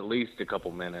at least a couple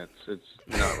minutes. It's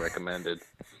not recommended.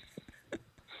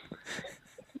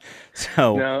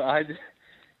 So No,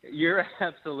 you're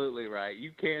absolutely right.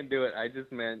 You can do it. I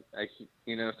just meant,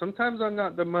 sometimes I'm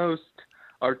not the most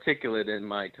articulate in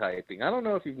my typing. I don't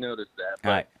know if you've noticed that.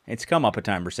 But it's come up a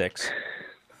time or six.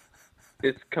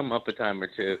 It's come up a time or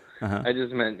two. Uh-huh. I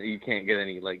just meant you can't get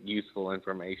any useful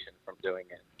information from doing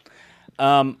it.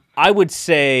 I would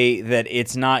say that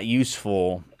it's not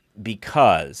useful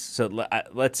because. So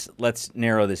let's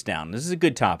narrow this down. This is a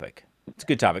good topic. It's a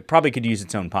good topic. Probably could use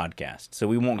its own podcast. So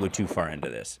we won't go too far into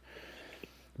this.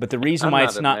 But the reason why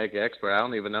it's not I'm not a mega expert. I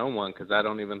don't even own one because I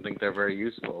don't even think they're very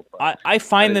useful. But I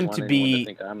find them to be. I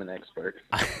think I'm an expert.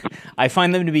 I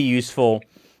find them to be useful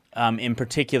in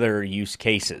particular use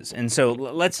cases, and so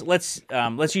let's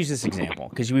use this example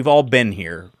because we've all been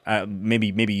here.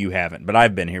 Maybe you haven't, but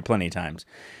I've been here plenty of times.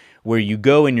 Where you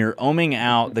go and you're ohming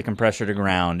out the compressor to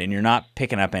ground, and you're not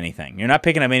picking up anything. You're not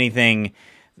picking up anything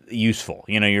useful.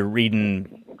 You're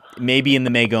reading maybe in the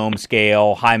megohm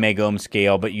scale, high megohm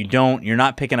scale, but you're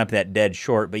not picking up that dead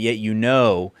short, but yet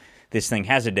this thing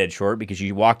has a dead short because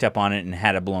you walked up on it and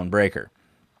had a blown breaker.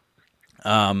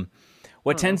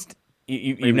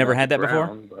 You've never had that before?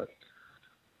 But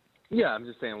yeah, I'm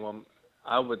just saying, well,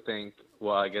 I would think,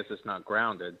 I guess it's not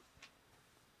grounded.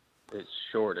 It's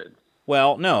shorted.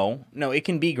 Well, no, it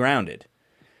can be grounded.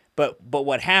 But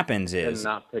what happens is and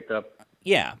not pick up.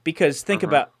 Yeah, because think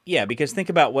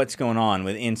about what's going on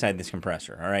with inside this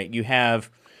compressor. All right, you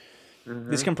have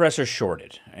this compressor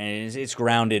shorted and it's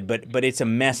grounded, but it's a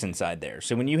mess inside there.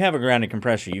 So when you have a grounded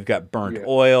compressor, you've got burnt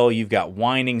oil, you've got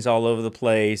windings all over the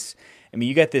place. I mean,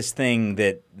 you got this thing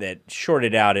that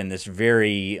shorted out in this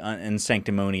very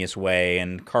unsanctimonious way,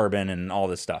 and carbon and all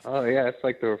this stuff. Oh yeah, it's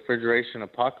like the refrigeration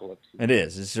apocalypse. It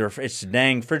is. It's a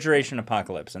dang refrigeration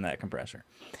apocalypse in that compressor.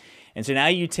 And so now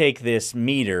you take this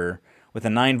meter with a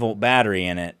 9-volt battery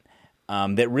in it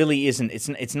that really isn't.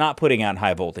 It's not putting out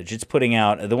high voltage. It's putting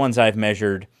out the ones I've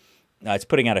measured. It's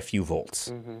putting out a few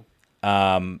volts.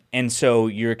 And so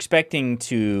you're expecting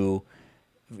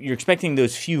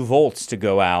those few volts to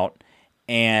go out.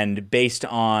 And based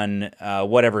on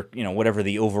whatever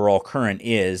the overall current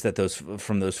is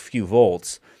from those few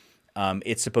volts,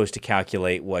 it's supposed to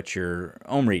calculate what your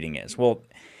ohm reading is. Well,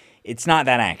 it's not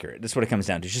that accurate. That's what it comes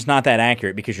down to. It's just not that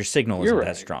accurate because your signal isn't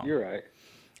that strong. You're right.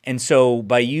 And so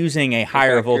by using a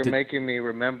higher voltage, you're making me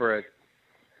remember it.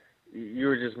 You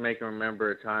were just making me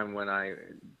remember a time when I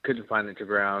couldn't find it to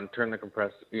ground, turn the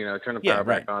power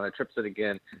back on, it trips it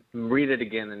again, read it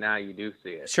again, and now you do see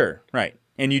it. Sure, right.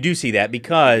 And you do see that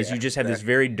because you just have this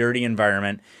very dirty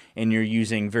environment and you're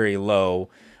using very low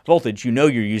voltage. You're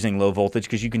using low voltage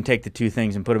because you can take the two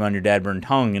things and put them on your dad-burned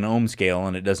tongue in ohm scale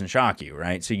and it doesn't shock you,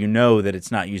 right? So you know that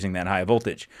it's not using that high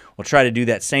voltage. Well, try to do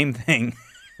that same thing.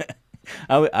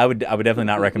 I would definitely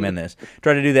not recommend this.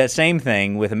 Try to do that same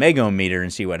thing with a megohm meter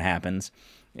and see what happens.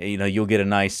 You'll get a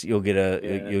nice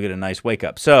wake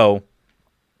up. So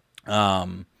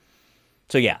that's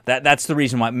the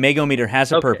reason why megohm meter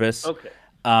has a purpose. Okay.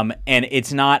 And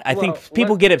it's not. I think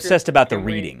people get obsessed about the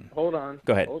reading. Hold on.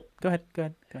 Go ahead. Go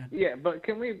ahead. Yeah, but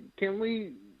can we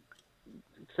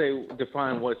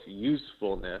define what's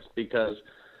usefulness? Because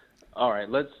all right,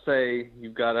 let's say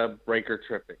you've got a breaker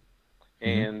tripping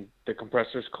and the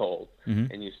compressor's cold,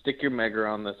 and you stick your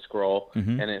megger on the scroll,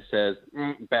 and it says,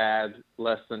 bad,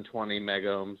 less than 20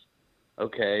 megohms.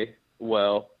 Okay,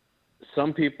 well,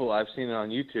 some people, I've seen it on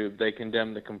YouTube, they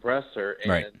condemn the compressor,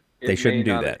 and right. They shouldn't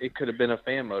do that. It could have been a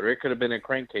fan motor. It could have been a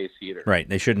crankcase heater. Right,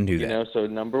 they shouldn't do that. You know, so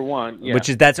number one, yeah. Which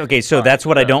is, that's, okay, so that's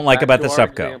what I don't like about the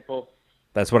Supco. Example.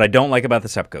 That's what I don't like about the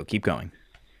Supco. Keep going.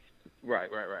 Right.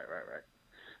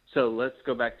 So let's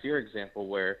go back to your example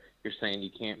where you're saying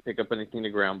you can't pick up anything to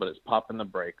ground, but it's popping the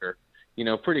breaker. You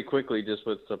know, pretty quickly, just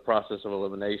with the process of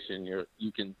elimination,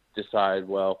 you can decide,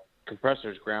 well,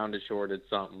 compressor's grounded, shorted,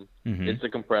 something. It's a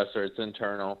compressor. It's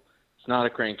internal. It's not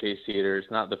a crankcase heater. It's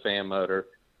not the fan motor.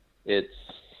 It's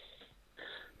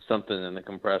something in the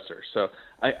compressor. So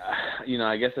I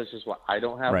guess that's just why I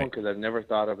don't have one, because I've never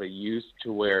thought of a use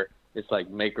to where it's like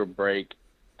make or break.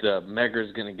 The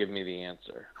megger's going to give me the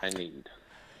answer I need.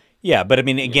 Yeah, but I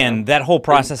mean, again, that whole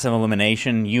process of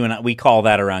elimination, you and I, we call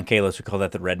that around Kalos, we call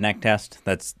that the redneck test.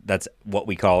 That's what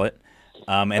we call it.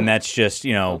 And that's just,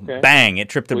 bang, it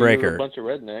tripped the breaker. You're a bunch of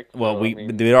rednecks. Well,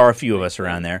 there are a few of us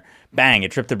around there. Bang,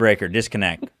 it tripped the breaker,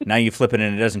 disconnect. Now you flip it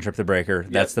and it doesn't trip the breaker.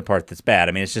 That's the part that's bad.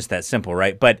 I mean, it's just that simple,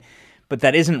 right? But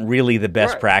that isn't really the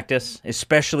best practice,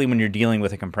 especially when you're dealing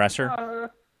with a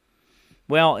compressor.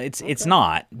 Well, it's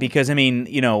not, because, I mean,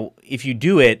 if you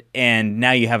do it and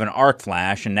now you have an arc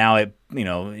flash and now it,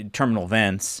 terminal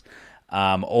vents,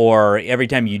 or every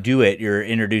time you do it, you're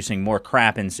introducing more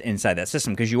crap inside that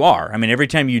system, because you are. I mean, every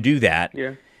time you do that,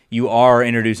 you are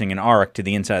introducing an arc to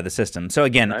the inside of the system. So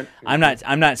again, I'm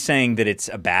not saying that it's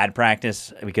a bad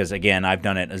practice, because again, I've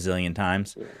done it a zillion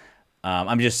times.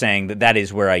 I'm just saying that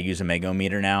is where I use a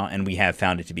megometer now, and we have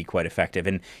found it to be quite effective.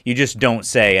 And you just don't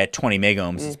say at 20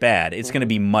 megohms it's bad. It's going to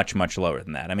be much, much lower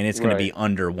than that. I mean, it's going to be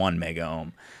under 1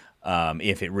 megaohm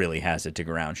if it really has it to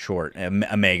ground short.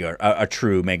 A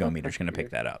true megometer is going to pick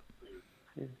that up.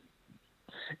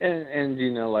 And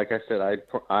like I said, I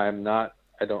don't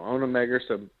own a megger,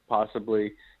 so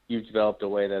possibly you've developed a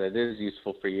way that it is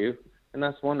useful for you, and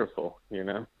that's wonderful,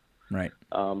 Right.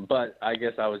 But I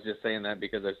guess I was just saying that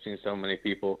because I've seen so many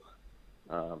people,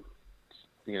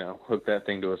 hook that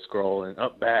thing to a scroll and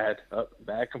bad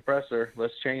compressor.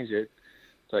 Let's change it.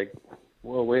 It's like,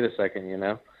 well, wait a second,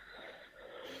 All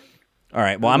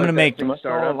right. Well, I'm going to make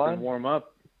start up and warm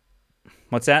up.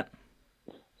 What's that?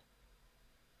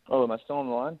 Oh, am I still on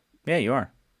the line? Yeah, you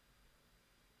are.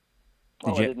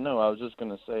 I didn't know. I was just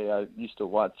going to say I used to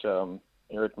watch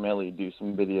Eric Melly do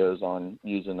some videos on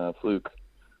using a fluke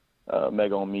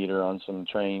megometer on some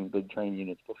big train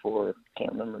units before.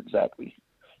 Can't remember exactly.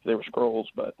 They were scrolls,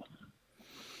 but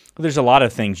there's a lot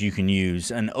of things you can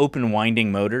use. And open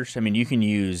winding motors, I mean, you can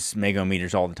use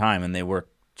megometers all the time, and they work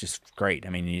just great. I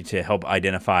mean, to help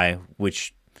identify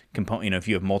which component, if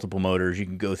you have multiple motors, you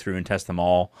can go through and test them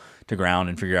all to ground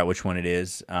and figure out which one it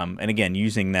is. And again,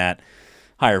 using that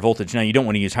higher voltage. Now, you don't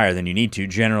want to use higher than you need to.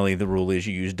 Generally, the rule is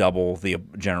you use double the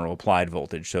general applied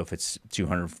voltage. So if it's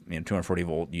 240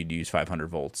 volt, you'd use 500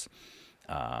 volts.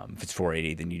 If it's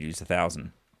 480, then you'd use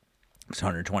 1,000. If it's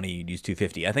 120, you'd use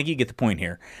 250. I think you get the point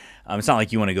here. It's not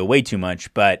like you want to go way too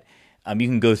much, but you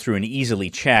can go through and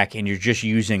easily check, and you're just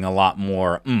using a lot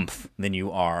more oomph than you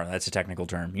are. That's a technical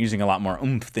term. Using a lot more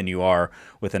oomph than you are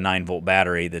with a 9-volt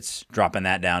battery that's dropping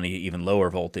that down to even lower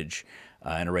voltage.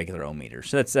 And a regular ohm meter.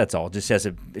 So that's all. Just has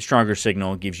a stronger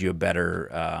signal, gives you a better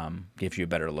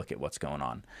look at what's going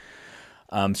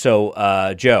on.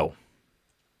 So Joe,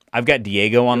 I've got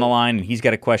Diego on the line, and he's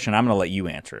got a question. I'm going to let you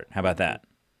answer it. How about that?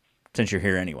 Since you're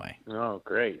here anyway. Oh,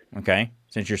 great. Okay.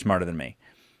 Since you're smarter than me.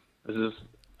 This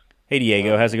Hey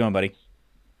Diego, how's it going, buddy?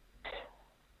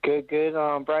 Good.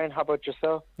 Brian, how about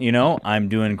yourself? I'm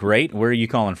doing great. Where are you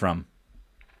calling from?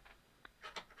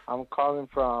 I'm calling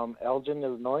from Elgin,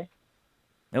 Illinois.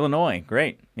 Illinois,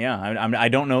 great. Yeah, I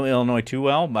don't know Illinois too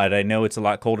well, but I know it's a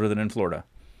lot colder than in Florida.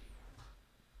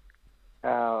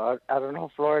 I don't know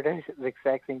Florida, the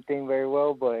exact same thing very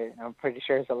well, but I'm pretty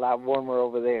sure it's a lot warmer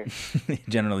over there.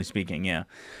 Generally speaking, yeah.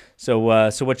 So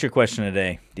what's your question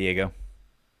today, Diego?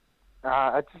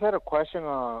 I just had a question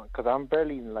because I'm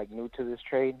barely new to this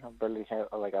trade. I barely have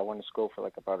I went to school for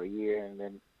about a year, and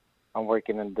then I'm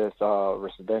working in this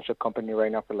residential company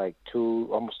right now for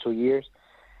almost 2 years.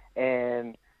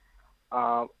 And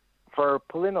for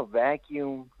pulling a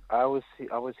vacuum, I was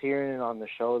hearing on the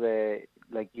show that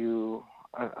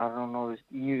I don't know,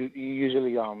 you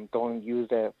usually don't use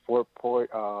that 4-port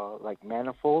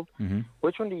manifold. Mm-hmm.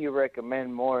 Which one do you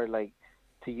recommend more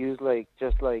to use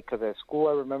because at school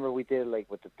I remember we did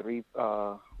with the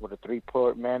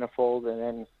 3-port manifold, and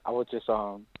then I was just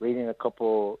reading a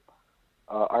couple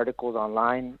articles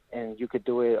online, and you could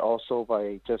do it also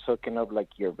by just hooking up like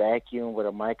your vacuum with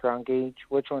a micron gauge.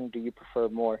 Which one do you prefer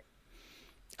more?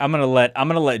 I'm gonna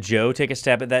let Joe take a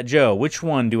stab at that. Joe, which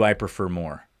one do I prefer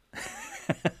more?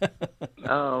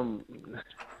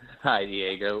 Hi,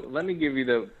 Diego. Let me give you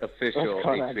the official What's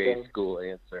going on, HVAC Joe? school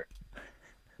answer.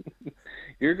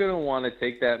 You're going to want to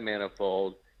take that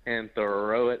manifold and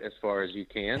throw it as far as you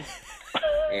can,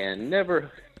 and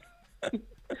never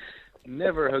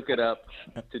hook it up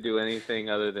to do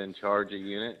anything other than charge a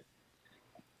unit.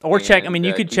 Or check. I mean, you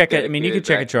And could keep check it. I mean, you dedicated could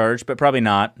check a back- charge, but probably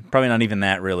not. Probably not even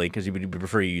that, really, because you would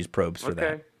prefer you use probes for that.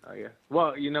 Okay. Oh, yeah.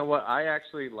 Well, you know what? I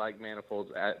actually like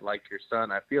manifolds like your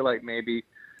son. I feel like maybe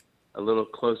a little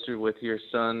closer with your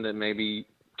son than maybe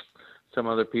some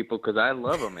other people, because I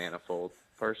love a manifold.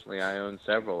 Personally, I own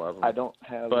several of them. I don't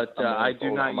have, But a I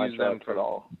do manifold not on my use them truck for at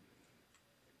all.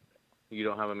 You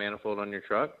don't have a manifold on your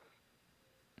truck?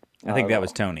 I think Not that at was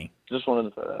all. Tony. Just wanted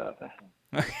to throw that out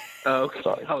there. Oh, okay.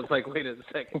 Sorry. I was like, wait a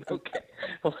second. Okay.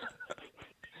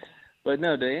 But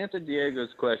no, to answer Diego's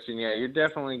question, yeah, you're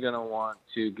definitely going to want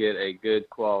to get a good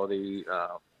quality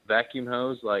vacuum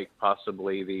hose, like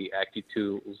possibly the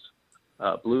AccuTools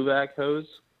Blue Vac hose.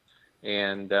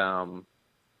 And,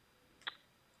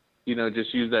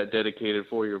 just use that dedicated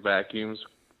for your vacuums.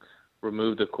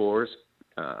 Remove the cores,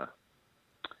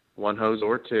 one hose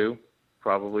or two.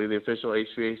 Probably the official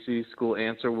HVAC school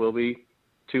answer will be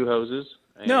two hoses.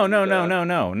 No, And, no,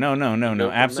 from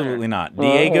absolutely there. not.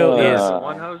 Diego is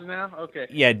One hose now? Okay.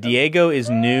 yeah, Diego is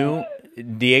new.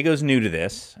 Diego's new to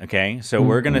this. Okay, so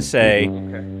we're gonna say.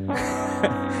 Did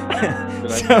I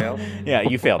So- fail? Yeah,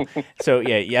 you failed. So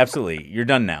yeah, absolutely, you're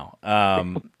done now.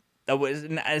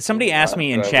 Somebody asked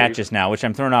me in Did I chat leave? just now, which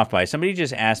I'm thrown off by. Somebody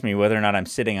just asked me whether or not I'm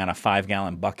sitting on a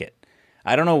 5-gallon bucket.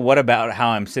 I don't know what about how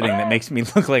I'm sitting that makes me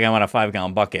look like I'm on a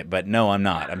 5-gallon bucket, but no, I'm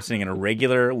not. I'm sitting in a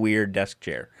regular, weird desk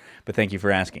chair. But thank you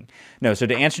for asking. No, so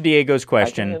to answer Diego's I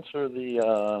question, can answer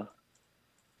the.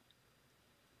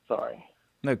 Sorry.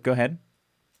 no, go ahead.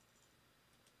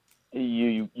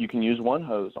 You can use one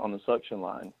hose on the suction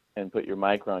line and put your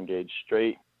micron gauge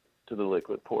straight to the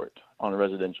liquid port on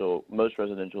most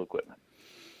residential equipment.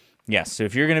 Yes, so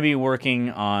if you're going to be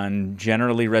working on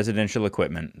generally residential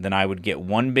equipment, then I would get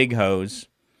one big hose,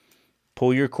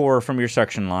 pull your core from your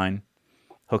suction line,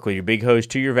 hook your big hose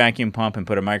to your vacuum pump, and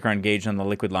put a micron gauge on the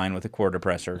liquid line with a core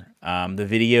depressor. The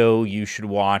video you should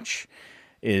watch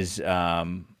is,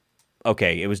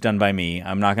 okay, it was done by me.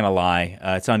 I'm not going to lie.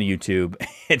 It's on YouTube.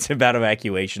 It's about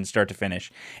evacuation, start to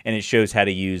finish, and it shows how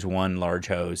to use one large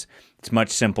hose. It's much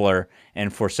simpler,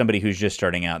 and for somebody who's just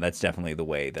starting out, that's definitely the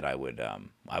way that I would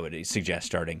suggest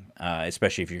starting,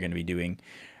 especially if you're going to be doing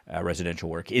residential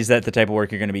work. Is that the type of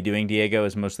work you're going to be doing, Diego,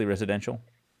 is mostly residential?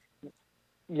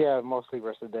 Yeah, mostly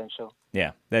residential.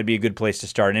 Yeah, that'd be a good place to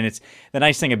start. And it's the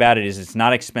nice thing about it is it's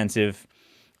not expensive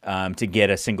to get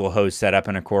a single hose set up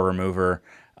and a core remover.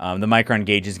 The micron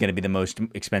gauge is going to be the most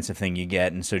expensive thing you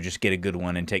get, and so just get a good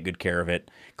one and take good care of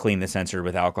it. Clean the sensor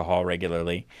with alcohol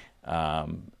regularly,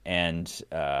 and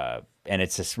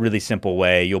it's a really simple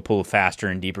way. You'll pull faster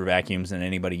and deeper vacuums than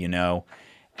anybody you know,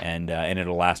 and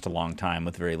it'll last a long time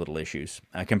with very little issues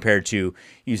compared to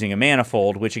using a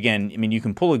manifold, which again, I mean, you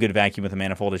can pull a good vacuum with a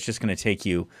manifold. It's just going to take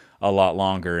you a lot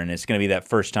longer, and it's going to be that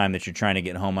first time that you're trying to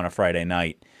get home on a Friday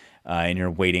night. And you're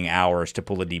waiting hours to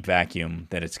pull a deep vacuum,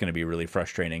 that it's going to be really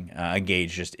frustrating. A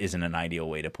gauge just isn't an ideal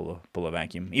way to pull a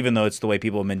vacuum. Even though it's the way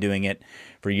people have been doing it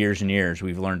for years and years,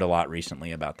 we've learned a lot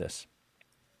recently about this.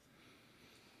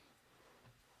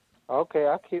 Okay,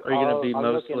 I'll keep. Are you going to be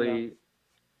I'll look in mostly?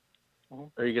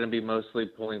 Are you going to be mostly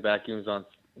pulling vacuums on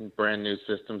brand new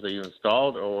systems that you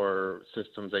installed, or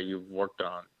systems that you've worked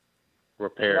on,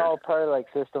 repaired? No, probably like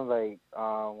systems like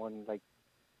when like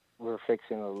we're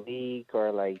fixing a leak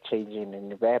or like changing an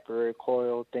evaporator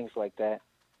coil, things like that.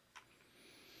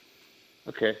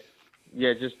 Okay.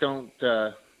 Yeah, just don't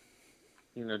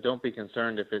be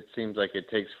concerned if it seems like it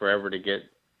takes forever to get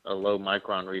a low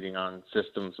micron reading on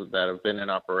systems that have been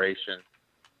in operation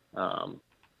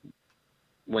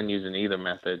when using either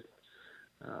method,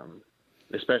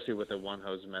 especially with a one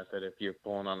hose method. If you're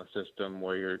pulling on a system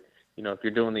where if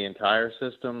you're doing the entire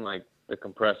system, like the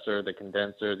compressor, the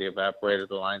condenser, the evaporator,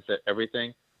 the line set,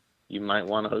 everything, you might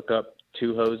want to hook up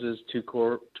two hoses, two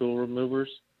core tool removers.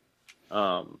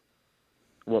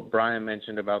 What Brian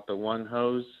mentioned about the one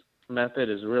hose method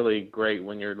is really great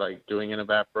when you're like doing an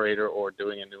evaporator or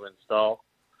doing a new install.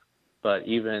 But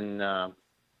even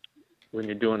when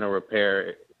you're doing a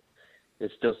repair,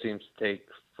 it still seems to take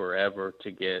forever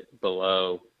to get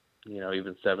below,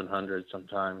 even 700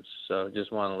 sometimes. So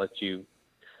just want to let you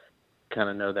kind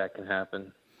of know that can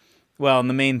happen. Well, and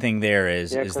the main thing there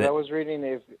is Yeah, because that I was reading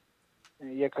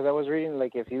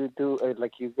like if you do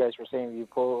like you guys were saying, you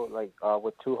pull like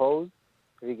with two hose,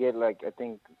 if you get like I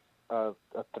think a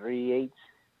 3/8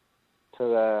 to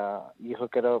the you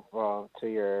hook it up to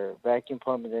your vacuum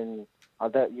pump, and then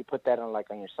that you put that on like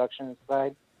on your suction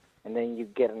side, and then you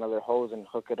get another hose and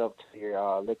hook it up to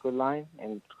your liquid line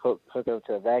and hook it up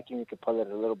to the vacuum. You can pull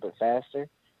it a little bit faster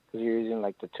because you're using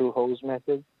like the two hose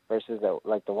method versus the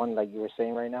one like you were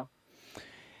saying right now.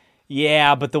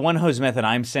 Yeah, but the one hose method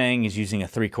I'm saying is using a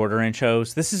 3/4 inch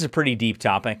hose. This is a pretty deep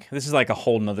topic. This is like a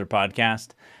whole nother podcast.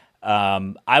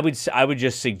 I would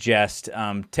just suggest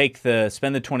spend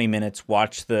the 20 minutes,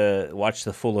 watch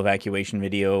the full evacuation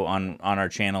video on our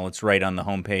channel. It's right on the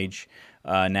homepage.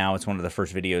 Now it's one of the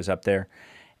first videos up there.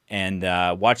 And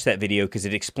watch that video because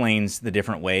it explains the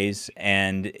different ways.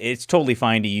 And it's totally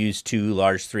fine to use 2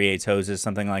 large 3/8 hoses,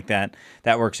 something like that.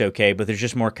 That works okay, but there's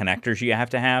just more connectors you have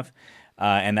to have.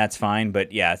 And that's fine.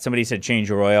 But yeah, somebody said change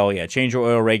your oil. Yeah, change your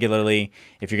oil regularly.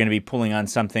 If you're going to be pulling on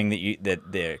something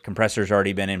that the compressor's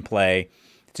already been in play,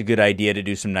 it's a good idea to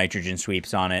do some nitrogen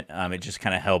sweeps on it. It just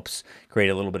kind of helps create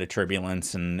a little bit of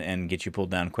turbulence and get you pulled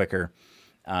down quicker.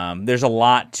 There's a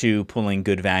lot to pulling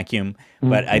good vacuum,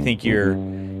 but I think you're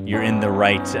in the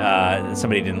right.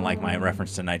 Somebody didn't like my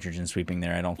reference to nitrogen sweeping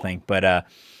there, I don't think, but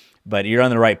you're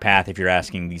on the right path if you're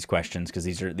asking these questions because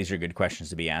these are good questions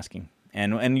to be asking.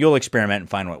 And you'll experiment and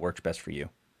find what works best for you.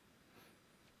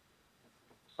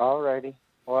 Alrighty.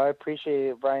 Well, I appreciate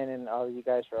it, Brian, and all of you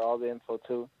guys for all the info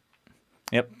too.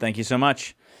 Yep. Thank you so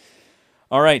much.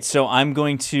 All right. So I'm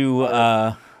going to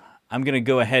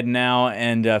go ahead now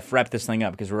and wrap this thing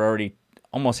up because we're already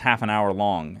almost half an hour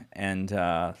long. And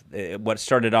what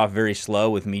started off very slow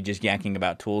with me just yakking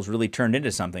about tools really turned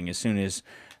into something as soon as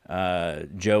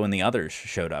Joe and the others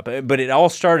showed up. But it all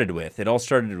started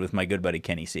with my good buddy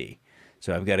Kenny C.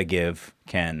 So I've got to give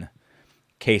Ken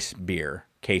Case Buyer,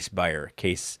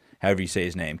 however you say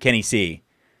his name, Kenny C,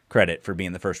 credit for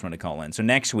being the first one to call in. So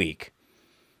next week,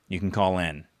 you can call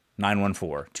in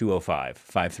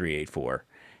 914-205-5384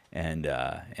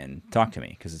 and talk to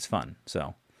me because it's fun.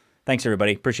 So thanks,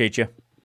 everybody. Appreciate you.